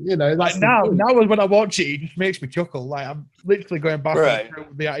do. Like now when I watch it just makes me chuckle. Like, I'm literally going back through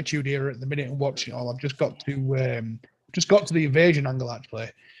the Attitude Era at the minute and watching it all. I've just got to the Invasion angle, actually.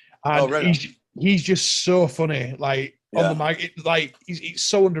 And he's just so funny. Like, on the mic, he's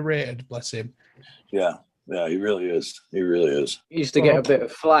so underrated, bless him. Yeah, he really is. He really is. He used to get a bit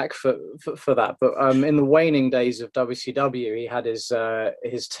of flack for that, but in the waning days of WCW, he had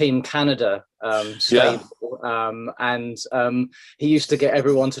his Team Canada stable, and he used to get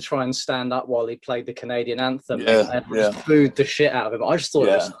everyone to try and stand up while he played the Canadian anthem, and just booed the shit out of him. I just thought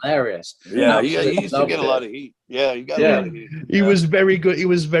it was hilarious. Yeah, he used to get a lot of heat. Yeah, he got a lot of heat. He was very good. He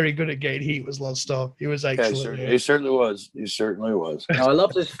was very good at getting heat. Was Lance Storm. He was excellent. He certainly was. He certainly was. No, I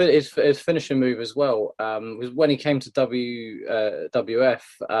loved his finishing move as well. Was when he came to WWF,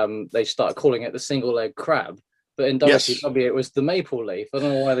 they started calling it the single leg crab. But in WCW, it was the maple leaf. I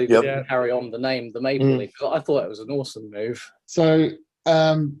don't know why they didn't carry on the name, the maple leaf. But I thought it was an awesome move. So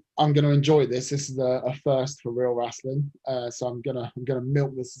I'm going to enjoy this. This is a first for Real Wrestling. So I'm gonna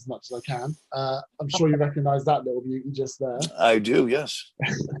milk this as much as I can. I'm sure you recognise that little beauty just there. I do, yes.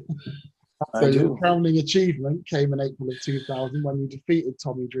 So your crowning achievement came in April of 2000 when you defeated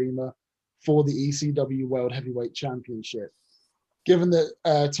Tommy Dreamer for the ECW World Heavyweight Championship. Given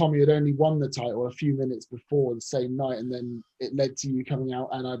that Tommy had only won the title a few minutes before the same night, and then it led to you coming out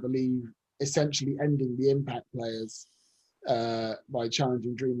and I believe essentially ending the Impact Players by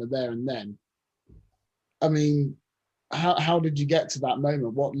challenging Dreamer there and then. I mean, how did you get to that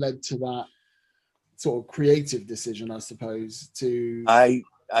moment? What led to that sort of creative decision, I suppose, to... I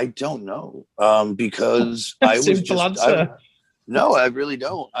don't know, because I was just... No, I really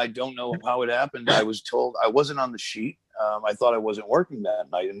don't. I don't know how it happened. I was told I wasn't on the sheet. I thought I wasn't working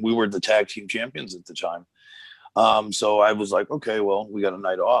that night, and we were the tag team champions at the time. So I was like, okay, well, we got a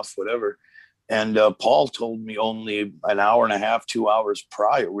night off, whatever. And Paul told me only an hour and a half, 2 hours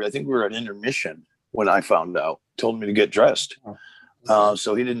prior. I think we were at intermission when I found out. Told me to get dressed.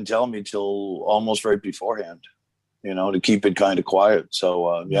 So he didn't tell me till almost right beforehand, to keep it kind of quiet.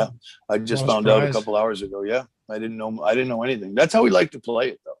 So yeah, I just found out a couple hours ago. Yeah, I didn't know anything. That's how we like to play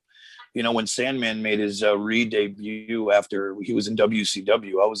it, though. When Sandman made his re-debut after he was in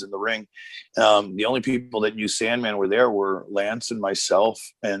WCW, I was in the ring. The only people that knew Sandman were Lance and myself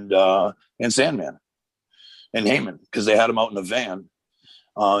and Sandman and Heyman, because they had him out in a van.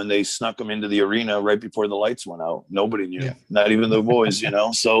 And they snuck him into the arena right before the lights went out. Nobody knew, not even the boys,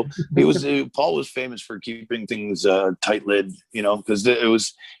 So Paul was famous for keeping things tight-lidded, because it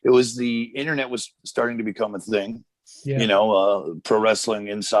was the internet was starting to become a thing. Pro Wrestling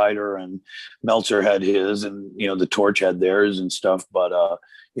Insider and Meltzer had his, and the Torch had theirs and stuff. But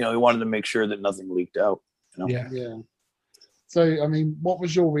he wanted to make sure that nothing leaked out. Yeah. So, I mean, what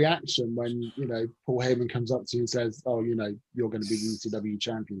was your reaction when Paul Heyman comes up to you and says, "Oh, you're going to be the ECW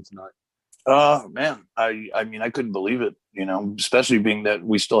champion tonight"? Man, I mean, I couldn't believe it. Especially being that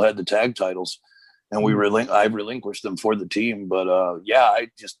we still had the tag titles, and I relinquished them for the team. But yeah,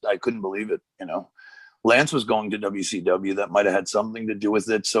 I couldn't believe it. Lance was going to WCW. That might have had something to do with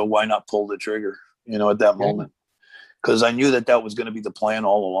it. So why not pull the trigger, at that moment? Because I knew that was going to be the plan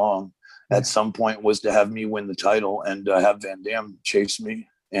all along. At some point was to have me win the title and have Van Dam chase me.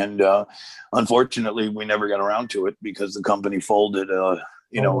 And unfortunately, we never got around to it because the company folded,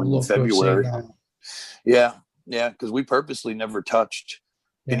 in February. Yeah. Because we purposely never touched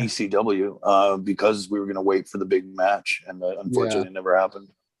in ECW because we were going to wait for the big match. And unfortunately, it never happened.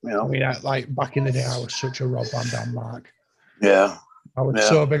 I mean, like back in the day, I was such a Rob Van Dam mark. Yeah, I was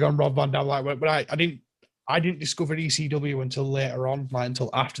so big on Rob Van Dam. But I didn't discover ECW until later on, until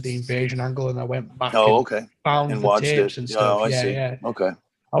after the invasion angle, and I went back. Found and the watched tapes and stuff. I see. Okay.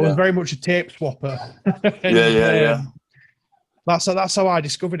 I was very much a tape swapper. That's how I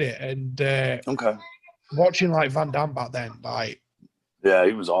discovered it. And watching like Van Dam back then, yeah,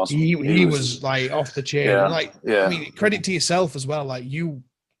 he was awesome. He was like off the chain. I mean, credit to yourself as well. Like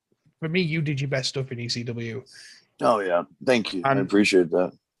for me, you did your best stuff in ECW. Oh yeah, thank you. I appreciate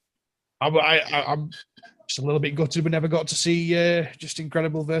that. I'm just a little bit gutted we never got to see just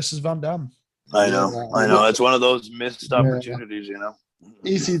Incredible versus Van Dam. I know. It's one of those missed opportunities,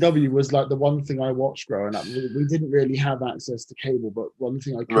 ECW was like the one thing I watched growing up. We didn't really have access to cable, but one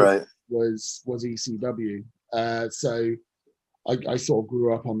thing I could was ECW. So I sort of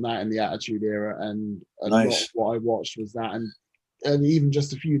grew up on that in the Attitude Era, and a lot of what I watched was that. And even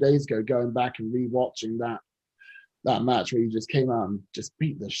just a few days ago, going back and rewatching that match where he just came out and just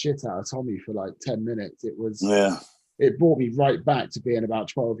beat the shit out of Tommy for like 10 minutes. It brought me right back to being about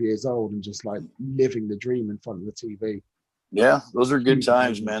 12 years old and just like living the dream in front of the TV. Yeah, those are good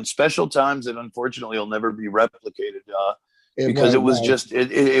times, man. Special times that unfortunately will never be replicated because it was just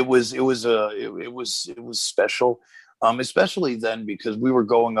it was special. Especially then because we were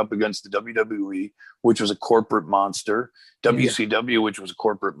going up against the WWE, which was a corporate monster, WCW, which was a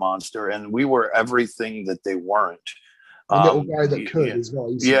corporate monster, and we were everything that they weren't. A little guy that could is what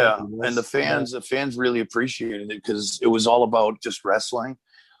ECW was. And the fans really appreciated it because it was all about just wrestling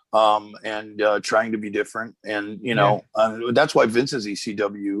and trying to be different. And that's why Vince's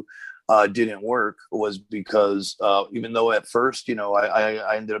ECW didn't work, was because even though at first,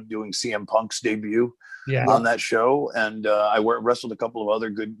 I ended up doing CM Punk's debut on that show, and I wrestled a couple of other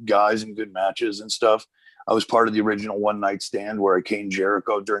good guys in good matches and stuff. I was part of the original One Night Stand where I caned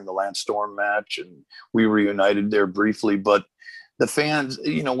Jericho during the Lance Storm match, and we reunited there briefly. But the fans,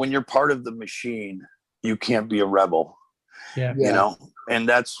 when you're part of the machine, you can't be a rebel. And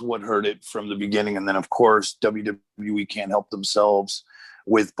that's what hurt it from the beginning. And then, of course, WWE can't help themselves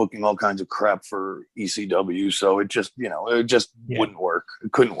with booking all kinds of crap for ECW. So it just wouldn't work.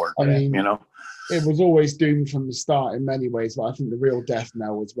 It couldn't work. I mean, it was always doomed from the start in many ways, but I think the real death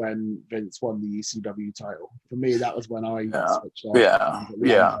knell was when Vince won the ECW title. For me, that was when I switched off.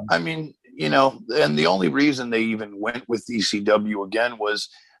 I mean, and the only reason they even went with ECW again was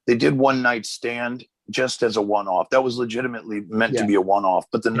they did One Night Stand just as a one-off. That was legitimately meant to be a one-off,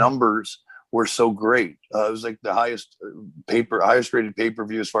 but the numbers were so great. It was like the highest rated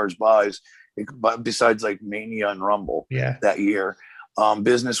pay-per-view as far as buys, besides like Mania and Rumble that year.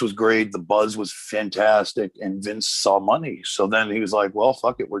 Business was great. The buzz was fantastic, and Vince saw money. So then he was like, well,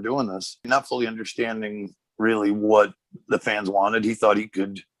 fuck it, we're doing this. Not fully understanding really what the fans wanted. He thought he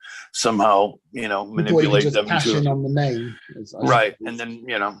could somehow, manipulate them into on the name. Right. And then,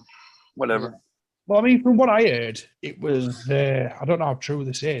 whatever. Well, I mean, from what I heard, it was, I don't know how true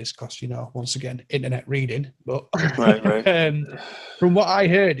this is because, once again, internet reading, but Right. From what I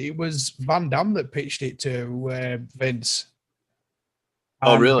heard, it was Van Damme that pitched it to Vince.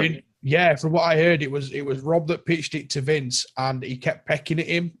 Oh, really? Yeah, from what I heard, it was Rob that pitched it to Vince, and he kept pecking at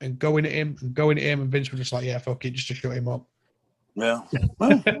him and going at him and going at him, and Vince was just like, "Yeah, fuck it, just to shut him up." Yeah,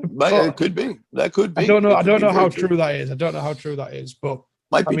 well, it could be. That could be. I don't know. I don't know how true. true that is. I don't know how true that is, but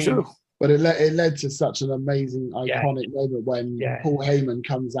Might be true. But it led to such an amazing, iconic moment when Paul Heyman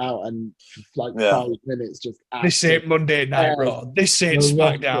comes out and for 5 minutes just this ain't Monday Night Raw. This ain't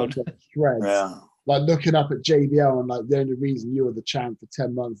SmackDown. Yeah. Like looking up at JBL and like the only reason you were the champ for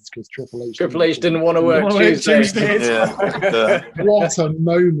 10 months is because Triple H didn't want to work Tuesdays. What a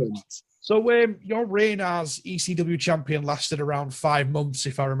moment. So your reign as ECW champion lasted around 5 months,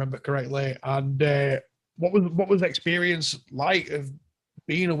 if I remember correctly. And what was the experience like of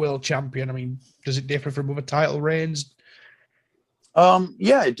being a world champion? I mean, does it differ from other title reigns?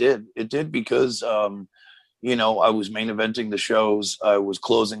 Yeah, it did. It did because I was main eventing the shows. I was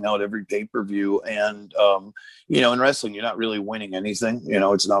closing out every pay-per-view. And, in wrestling, you're not really winning anything.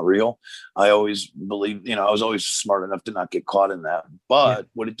 It's not real. I always believe, I was always smart enough to not get caught in that. But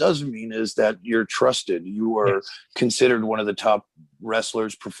what it does mean is that you're trusted. You are considered one of the top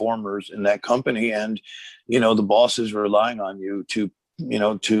wrestlers, performers in that company. And, the boss is relying on you to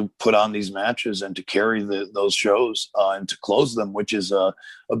put on these matches and to carry those shows and to close them, which is a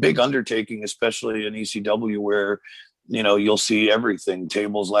big undertaking, especially in ECW where, you'll see everything: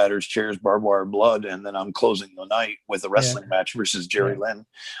 tables, ladders, chairs, barbed wire, blood. And then I'm closing the night with a wrestling match versus Jerry Lynn.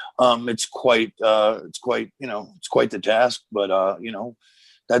 It's quite the task, but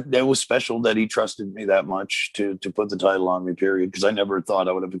that was special that he trusted me that much to put the title on me, period. Because I never thought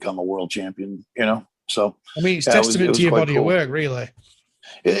I would have become a world champion, So I mean, it's testament to your body of work, really.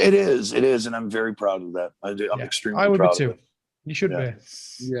 It is, and I'm very proud of that. I'm extremely proud. I would be too. You should be.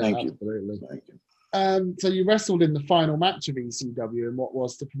 Yeah, Thank absolutely. You. Thank you. So you wrestled in the final match of ECW, and what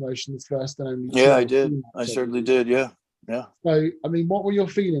was the promotion's first and only? Yeah, I did. I certainly did. Yeah. So, I mean, what were your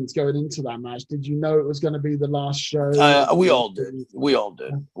feelings going into that match? Did you know it was going to be the last show? We all did.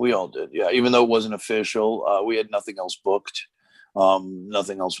 Yeah, even though it wasn't official, we had nothing else booked.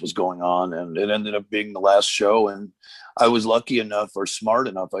 Nothing else was going on, and it ended up being the last show. And I was lucky enough, or smart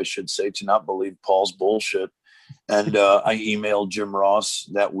enough, I should say, to not believe Paul's bullshit. And I emailed Jim Ross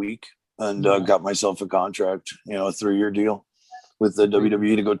that week and got myself a contract, a 3-year deal with the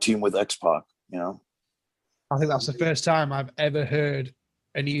WWE to go team with X-Pac. I think that's the first time I've ever heard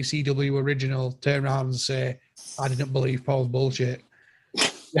an ECW original turn around and say, "I didn't believe Paul's bullshit."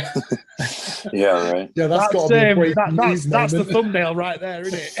 Yeah, right. Yeah, that's got to be that's the thumbnail right there,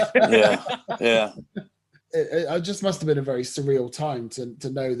 isn't it? Yeah. It just must have been a very surreal time to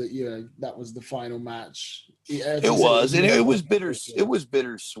know that that was the final match. It was bitter. It was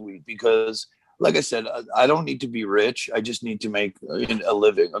bittersweet because, like I said, I don't need to be rich. I just need to make a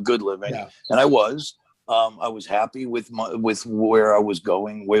living, a good living, and I was. I was happy with where I was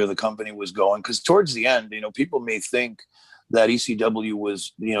going, where the company was going, because towards the end, people may think that ECW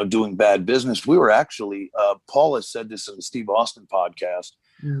was, doing bad business. We were actually, Paul has said this in the Steve Austin podcast,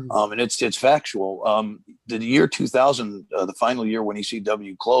 and it's factual. The year 2000, the final year when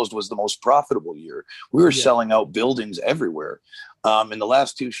ECW closed, was the most profitable year. We were selling out buildings everywhere. And the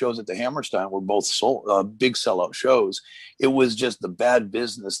last 2 shows at the Hammerstein were both big sellout shows. It was just the bad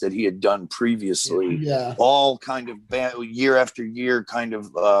business that he had done previously, all kind of bad, year after year, kind of,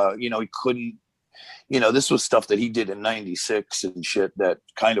 he couldn't, this was stuff that he did in 96 and shit that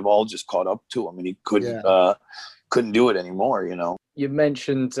kind of all just caught up to him, and he couldn't do it anymore, You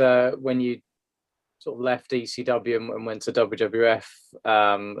mentioned when you sort of left ECW and went to WWF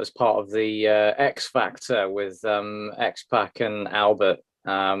as part of the X Factor with X-Pac and Albert,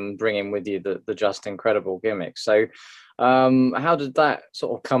 bringing with you the Just Incredible gimmick. So how did that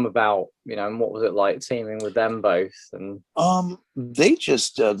sort of come about, and what was it like teaming with them both? And they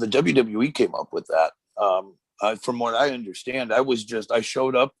just the WWE came up with that. From what I understand, I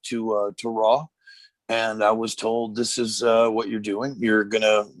showed up to Raw, and I was told, this is what you're doing. You're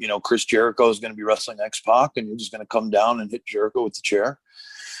gonna, Chris Jericho is gonna be wrestling X-Pac, and you're just gonna come down and hit Jericho with the chair,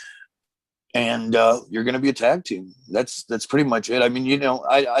 and you're gonna be a tag team. That's pretty much it. I mean,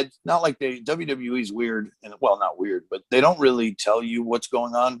 I not like WWE's weird, and well, not weird, but they don't really tell you what's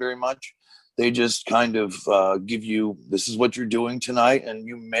going on very much. They just kind of give you, this is what you're doing tonight, and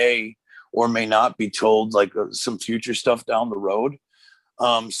you may or may not be told like some future stuff down the road.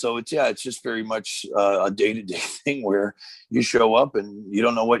 So it's just very much a day-to-day thing where you show up and you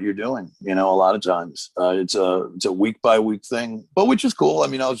don't know what you're doing. A lot of times it's a week by week thing, but which is cool. I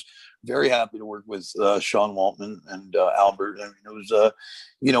mean, I was very happy to work with Sean Waltman and Albert. I mean, it was,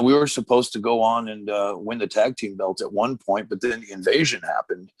 we were supposed to go on and win the tag team belt at one point, but then the invasion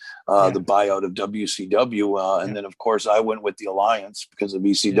happened, the buyout of WCW. And then, of course, I went with the Alliance because of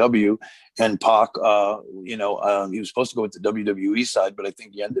ECW. And Pac, he was supposed to go with the WWE side, but I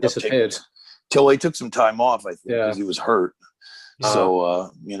think he ended up taking till he took some time off, I think, because he was hurt.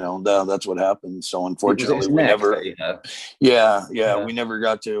 So, that's what happened. So unfortunately we never, we never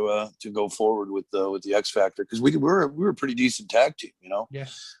got to go forward with the X Factor, because we were a pretty decent tag team,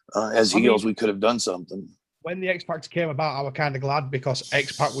 as heels, we could have done something. When the X Factor came about, I was kind of glad, because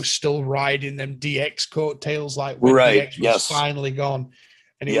X Pac was still riding them DX coattails, like when DX was finally gone.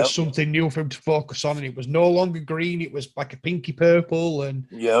 And it was something new for him to focus on. And it was no longer green. It was like a pinky purple. And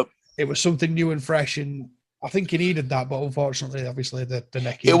it was something new and fresh. And I think he needed that, but unfortunately, obviously, the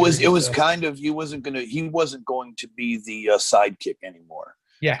neck. It was kind of, he wasn't going to be the sidekick anymore.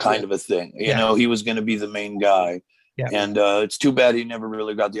 Kind of a thing. You know, he was going to be the main guy. And it's too bad he never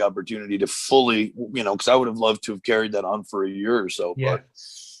really got the opportunity to fully, because I would have loved to have carried that on for a year or so. But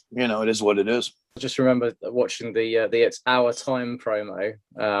it is what it is. I just remember watching the It's Our Time promo.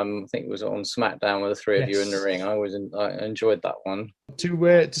 I think it was on SmackDown with the three of you in the ring. I enjoyed that one. To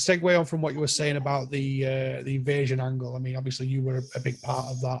segue on from what you were saying about the invasion angle, I mean, obviously you were a big part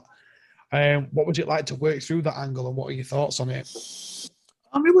of that. What was it like to work through that angle, and what are your thoughts on it?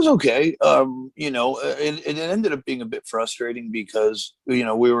 It was okay. It ended up being a bit frustrating because, we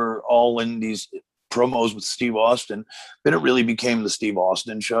were all in these promos with Steve Austin. Then it really became the Steve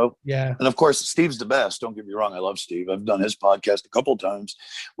Austin show. And of course, Steve's the best. Don't get me wrong. I love Steve. I've done his podcast a couple of times.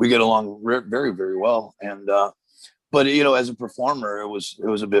 We get along very, very well. And, but as a performer, it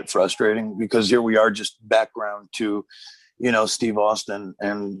was a bit frustrating, because here we are, just background to, Steve Austin.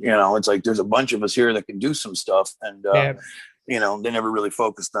 And, it's like, there's a bunch of us here that can do some stuff. And, they never really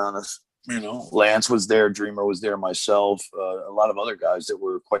focused on us. Lance was there, Dreamer was there, myself, a lot of other guys that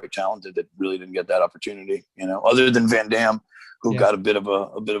were quite talented that really didn't get that opportunity, other than Van Dam, who got a bit of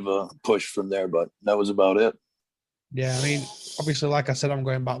a push from there, but that was about it. Yeah, I mean, obviously, like I said, I'm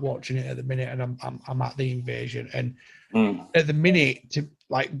going back watching it at the minute, and I'm at the invasion, and at the minute, to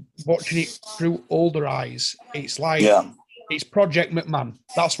like watching it through older eyes, it's like it's Project McMahon.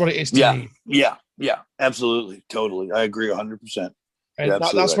 That's what it is to me. Yeah, absolutely, totally. I agree 100%. And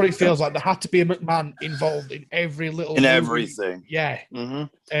that's what it feels like. There had to be a McMahon involved in every little movie. Everything. Yeah.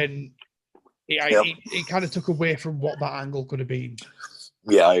 And it kind of took away from what that angle could have been.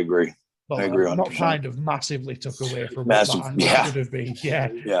 Yeah, I agree. But I agree 100%. Not kind of massively took away from what that angle could have been.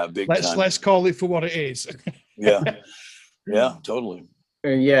 Yeah, big time. Let's call it for what it is. Yeah, totally.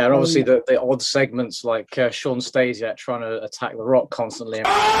 And obviously the odd segments like Sean Stasiak trying to attack The Rock constantly.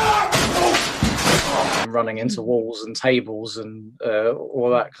 And running into walls and tables and all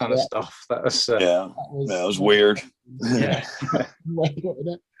that kind of stuff. That was weird.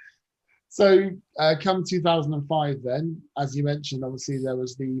 So come 2005 then, as you mentioned, obviously there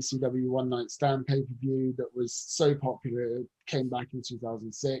was the ECW One Night Stand pay-per-view that was so popular, it came back in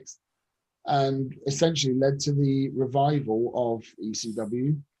 2006 and essentially led to the revival of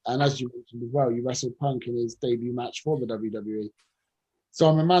ECW. And as you mentioned as well, you wrestled Punk in his debut match for the WWE. So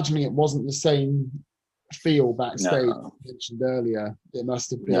I'm imagining it wasn't the same feel backstage you mentioned earlier. It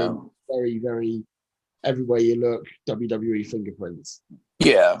must have been very, very everywhere you look, WWE fingerprints.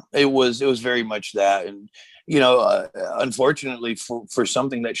 Yeah, it was very much that. And, unfortunately for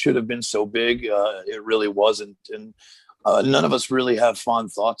something that should have been so big, it really wasn't. And none of us really have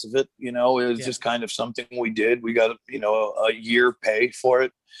fond thoughts of it. It was just kind of something we did. We got, a year pay for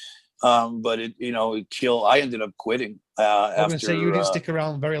it. But it killed. I ended up quitting. I was going to say, you didn't stick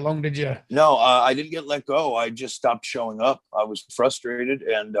around very long, did you? No, I didn't get let go. I just stopped showing up. I was frustrated,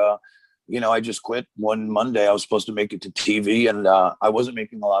 and I just quit. One Monday, I was supposed to make it to TV, and I wasn't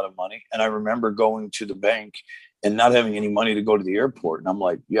making a lot of money. And I remember going to the bank and not having any money to go to the airport. And I'm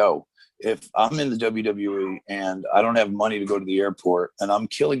like, yo, if I'm in the WWE and I don't have money to go to the airport, and I'm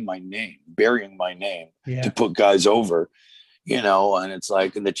killing my name, burying my name to put guys over, and it's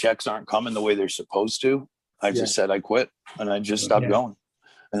like, and the checks aren't coming the way they're supposed to. I just said I quit, and I just stopped going.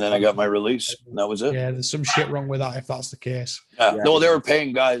 And then I got my release, and that was it. Yeah, there's some shit wrong with that if that's the case. No, they were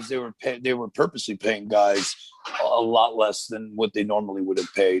paying guys. They were purposely paying guys a lot less than what they normally would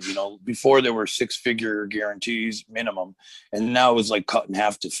have paid. Before there were 6-figure guarantees minimum, and now it's like cut in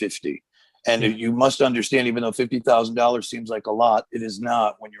half to 50. And you must understand, even though $50,000 seems like a lot, it is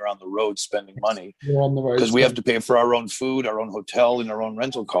not when you're on the road spending money. You're on the road because we have to pay for our own food, our own hotel, and our own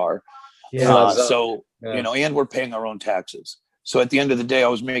rental car. And we're paying our own taxes. So at the end of the day, I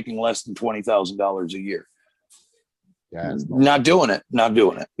was making less than $20,000 a year. Yeah, it's not doing it. Not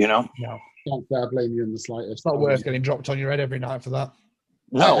doing it. You know. No, Can't blame you in the slightest. it's not worth getting dropped on your head every night for that.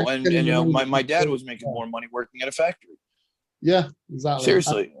 No, and you know, my dad was making more money working at a factory. Yeah, exactly.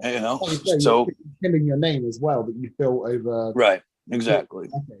 Seriously, you know. So killing your name as well that you've built over right, exactly.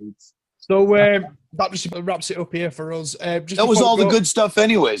 decades. So that just wraps it up here for us. Just that was all the good stuff,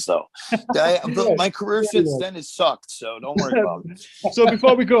 anyways. Though my career since then has sucked, so don't worry about it. So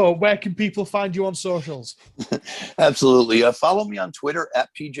before we go, where can people find you on socials? Absolutely, follow me on Twitter at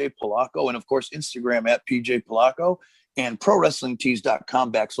PJ Polacco, and of course Instagram at PJ Polacco, and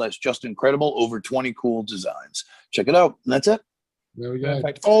ProWrestlingTees.com/JustinCredible. Over 20 cool designs. Check it out, and that's it. There we go.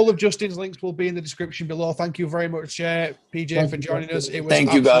 Perfect. All of Justin's links will be in the description below. Thank you very much, PJ, for joining us. It was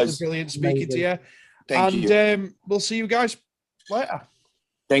Thank you, guys. Brilliant speaking to you. Thank you. We'll see you guys later.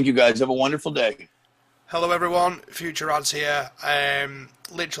 Thank you, guys. Have a wonderful day. Hello, everyone. Future Ads here.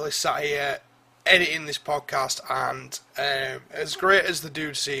 Literally sat here editing this podcast, and as great as the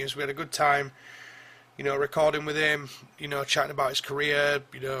dude seems, we had a good time, you know, recording with him, you know, chatting about his career,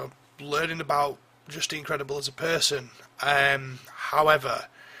 you know, learning about Just Incredible as a person. However,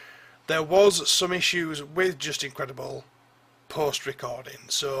 there was some issues with Just Incredible post-recording.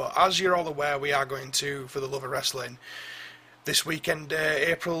 So, as you're all aware, we are going to For the Love of Wrestling this weekend,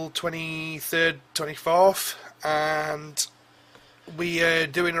 April 23rd, 24th, and we are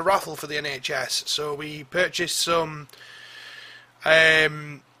doing a raffle for the NHS. So we purchased some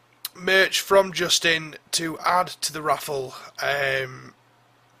merch from Justin to add to the raffle.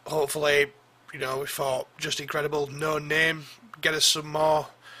 Hopefully, you know, we thought Just Incredible, no name, get us some more,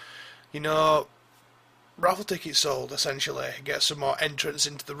 you know, raffle tickets sold, essentially. Get some more entrants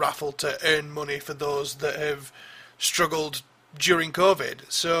into the raffle to earn money for those that have struggled during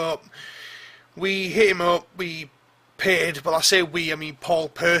COVID. So we hit him up, we paid, well, I say we, I mean Paul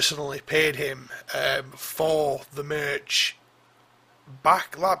personally paid him for the merch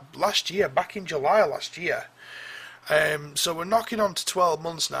back in July last year. So we're knocking on to 12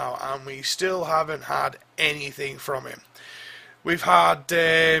 months now, and we still haven't had anything from him. We've had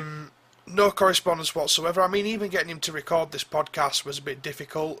no correspondence whatsoever. I mean, even getting him to record this podcast was a bit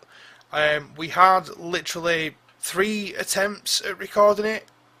difficult. We had literally 3 attempts at recording it,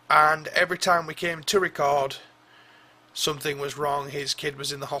 and every time we came to record, something was wrong. His kid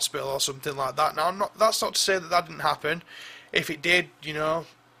was in the hospital or something like that. Now, that's not to say that that didn't happen. If it did, you know,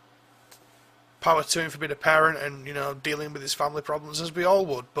 power to him for being a parent and, you know, dealing with his family problems, as we all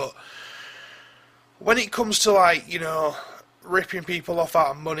would. But when it comes to, like, you know, ripping people off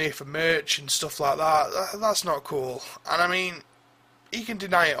out of money for merch and stuff like that, that's not cool. And I mean, he can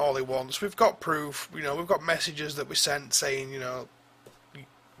deny it all he wants. We've got proof, you know, we've got messages that we sent saying, you know,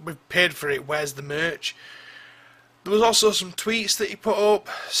 we've paid for it, where's the merch? There was also some tweets that he put up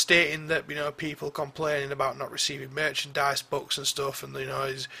stating that, you know, people complaining about not receiving merchandise, books and stuff, and, you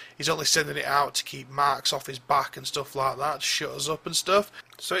know, he's only sending it out to keep marks off his back and stuff like that, to shut us up and stuff.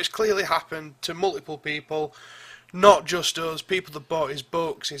 So it's clearly happened to multiple people, not just us, people that bought his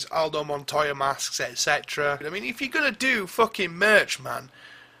books, his Aldo Montoya masks, etc. I mean, if you're going to do fucking merch, man,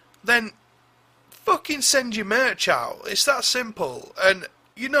 then fucking send your merch out. It's that simple. And,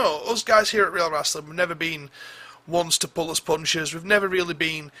 you know, us guys here at Real Wrestling, we've never been ones to pull us punches. We've never really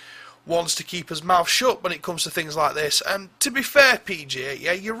been ones to keep his mouth shut when it comes to things like this. And to be fair, PJ,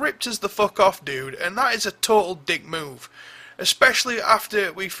 yeah, you ripped us the fuck off, dude, and that is a total dick move. Especially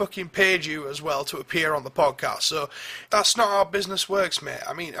after we fucking paid you as well to appear on the podcast. So that's not how business works, mate.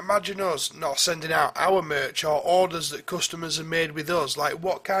 I mean, imagine us not sending out our merch or orders that customers have made with us. Like,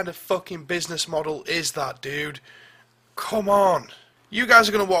 what kind of fucking business model is that, dude? Come on. You guys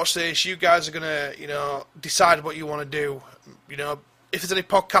are going to watch this. You guys are going to, you know, decide what you want to do. You know, if there's any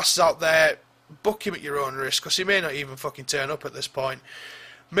podcasters out there, book him at your own risk, because he may not even fucking turn up at this point.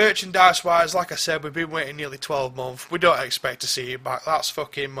 Merchandise-wise, like I said, we've been waiting nearly 12 months. We don't expect to see it back. That's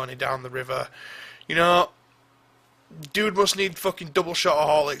fucking money down the river. You know, dude must need fucking double shot of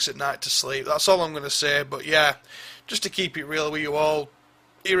Horlicks at night to sleep. That's all I'm going to say. But yeah, just to keep it real with you all,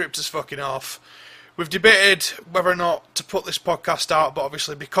 he ripped us fucking off. We've debated whether or not to put this podcast out, but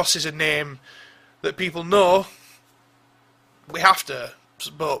obviously because it's a name that people know, we have to.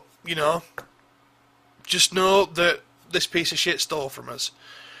 But, you know, just know that this piece of shit stole from us.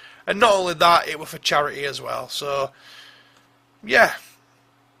 And not only that, it was for charity as well. So, yeah.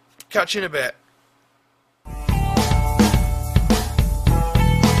 Catch you in a bit.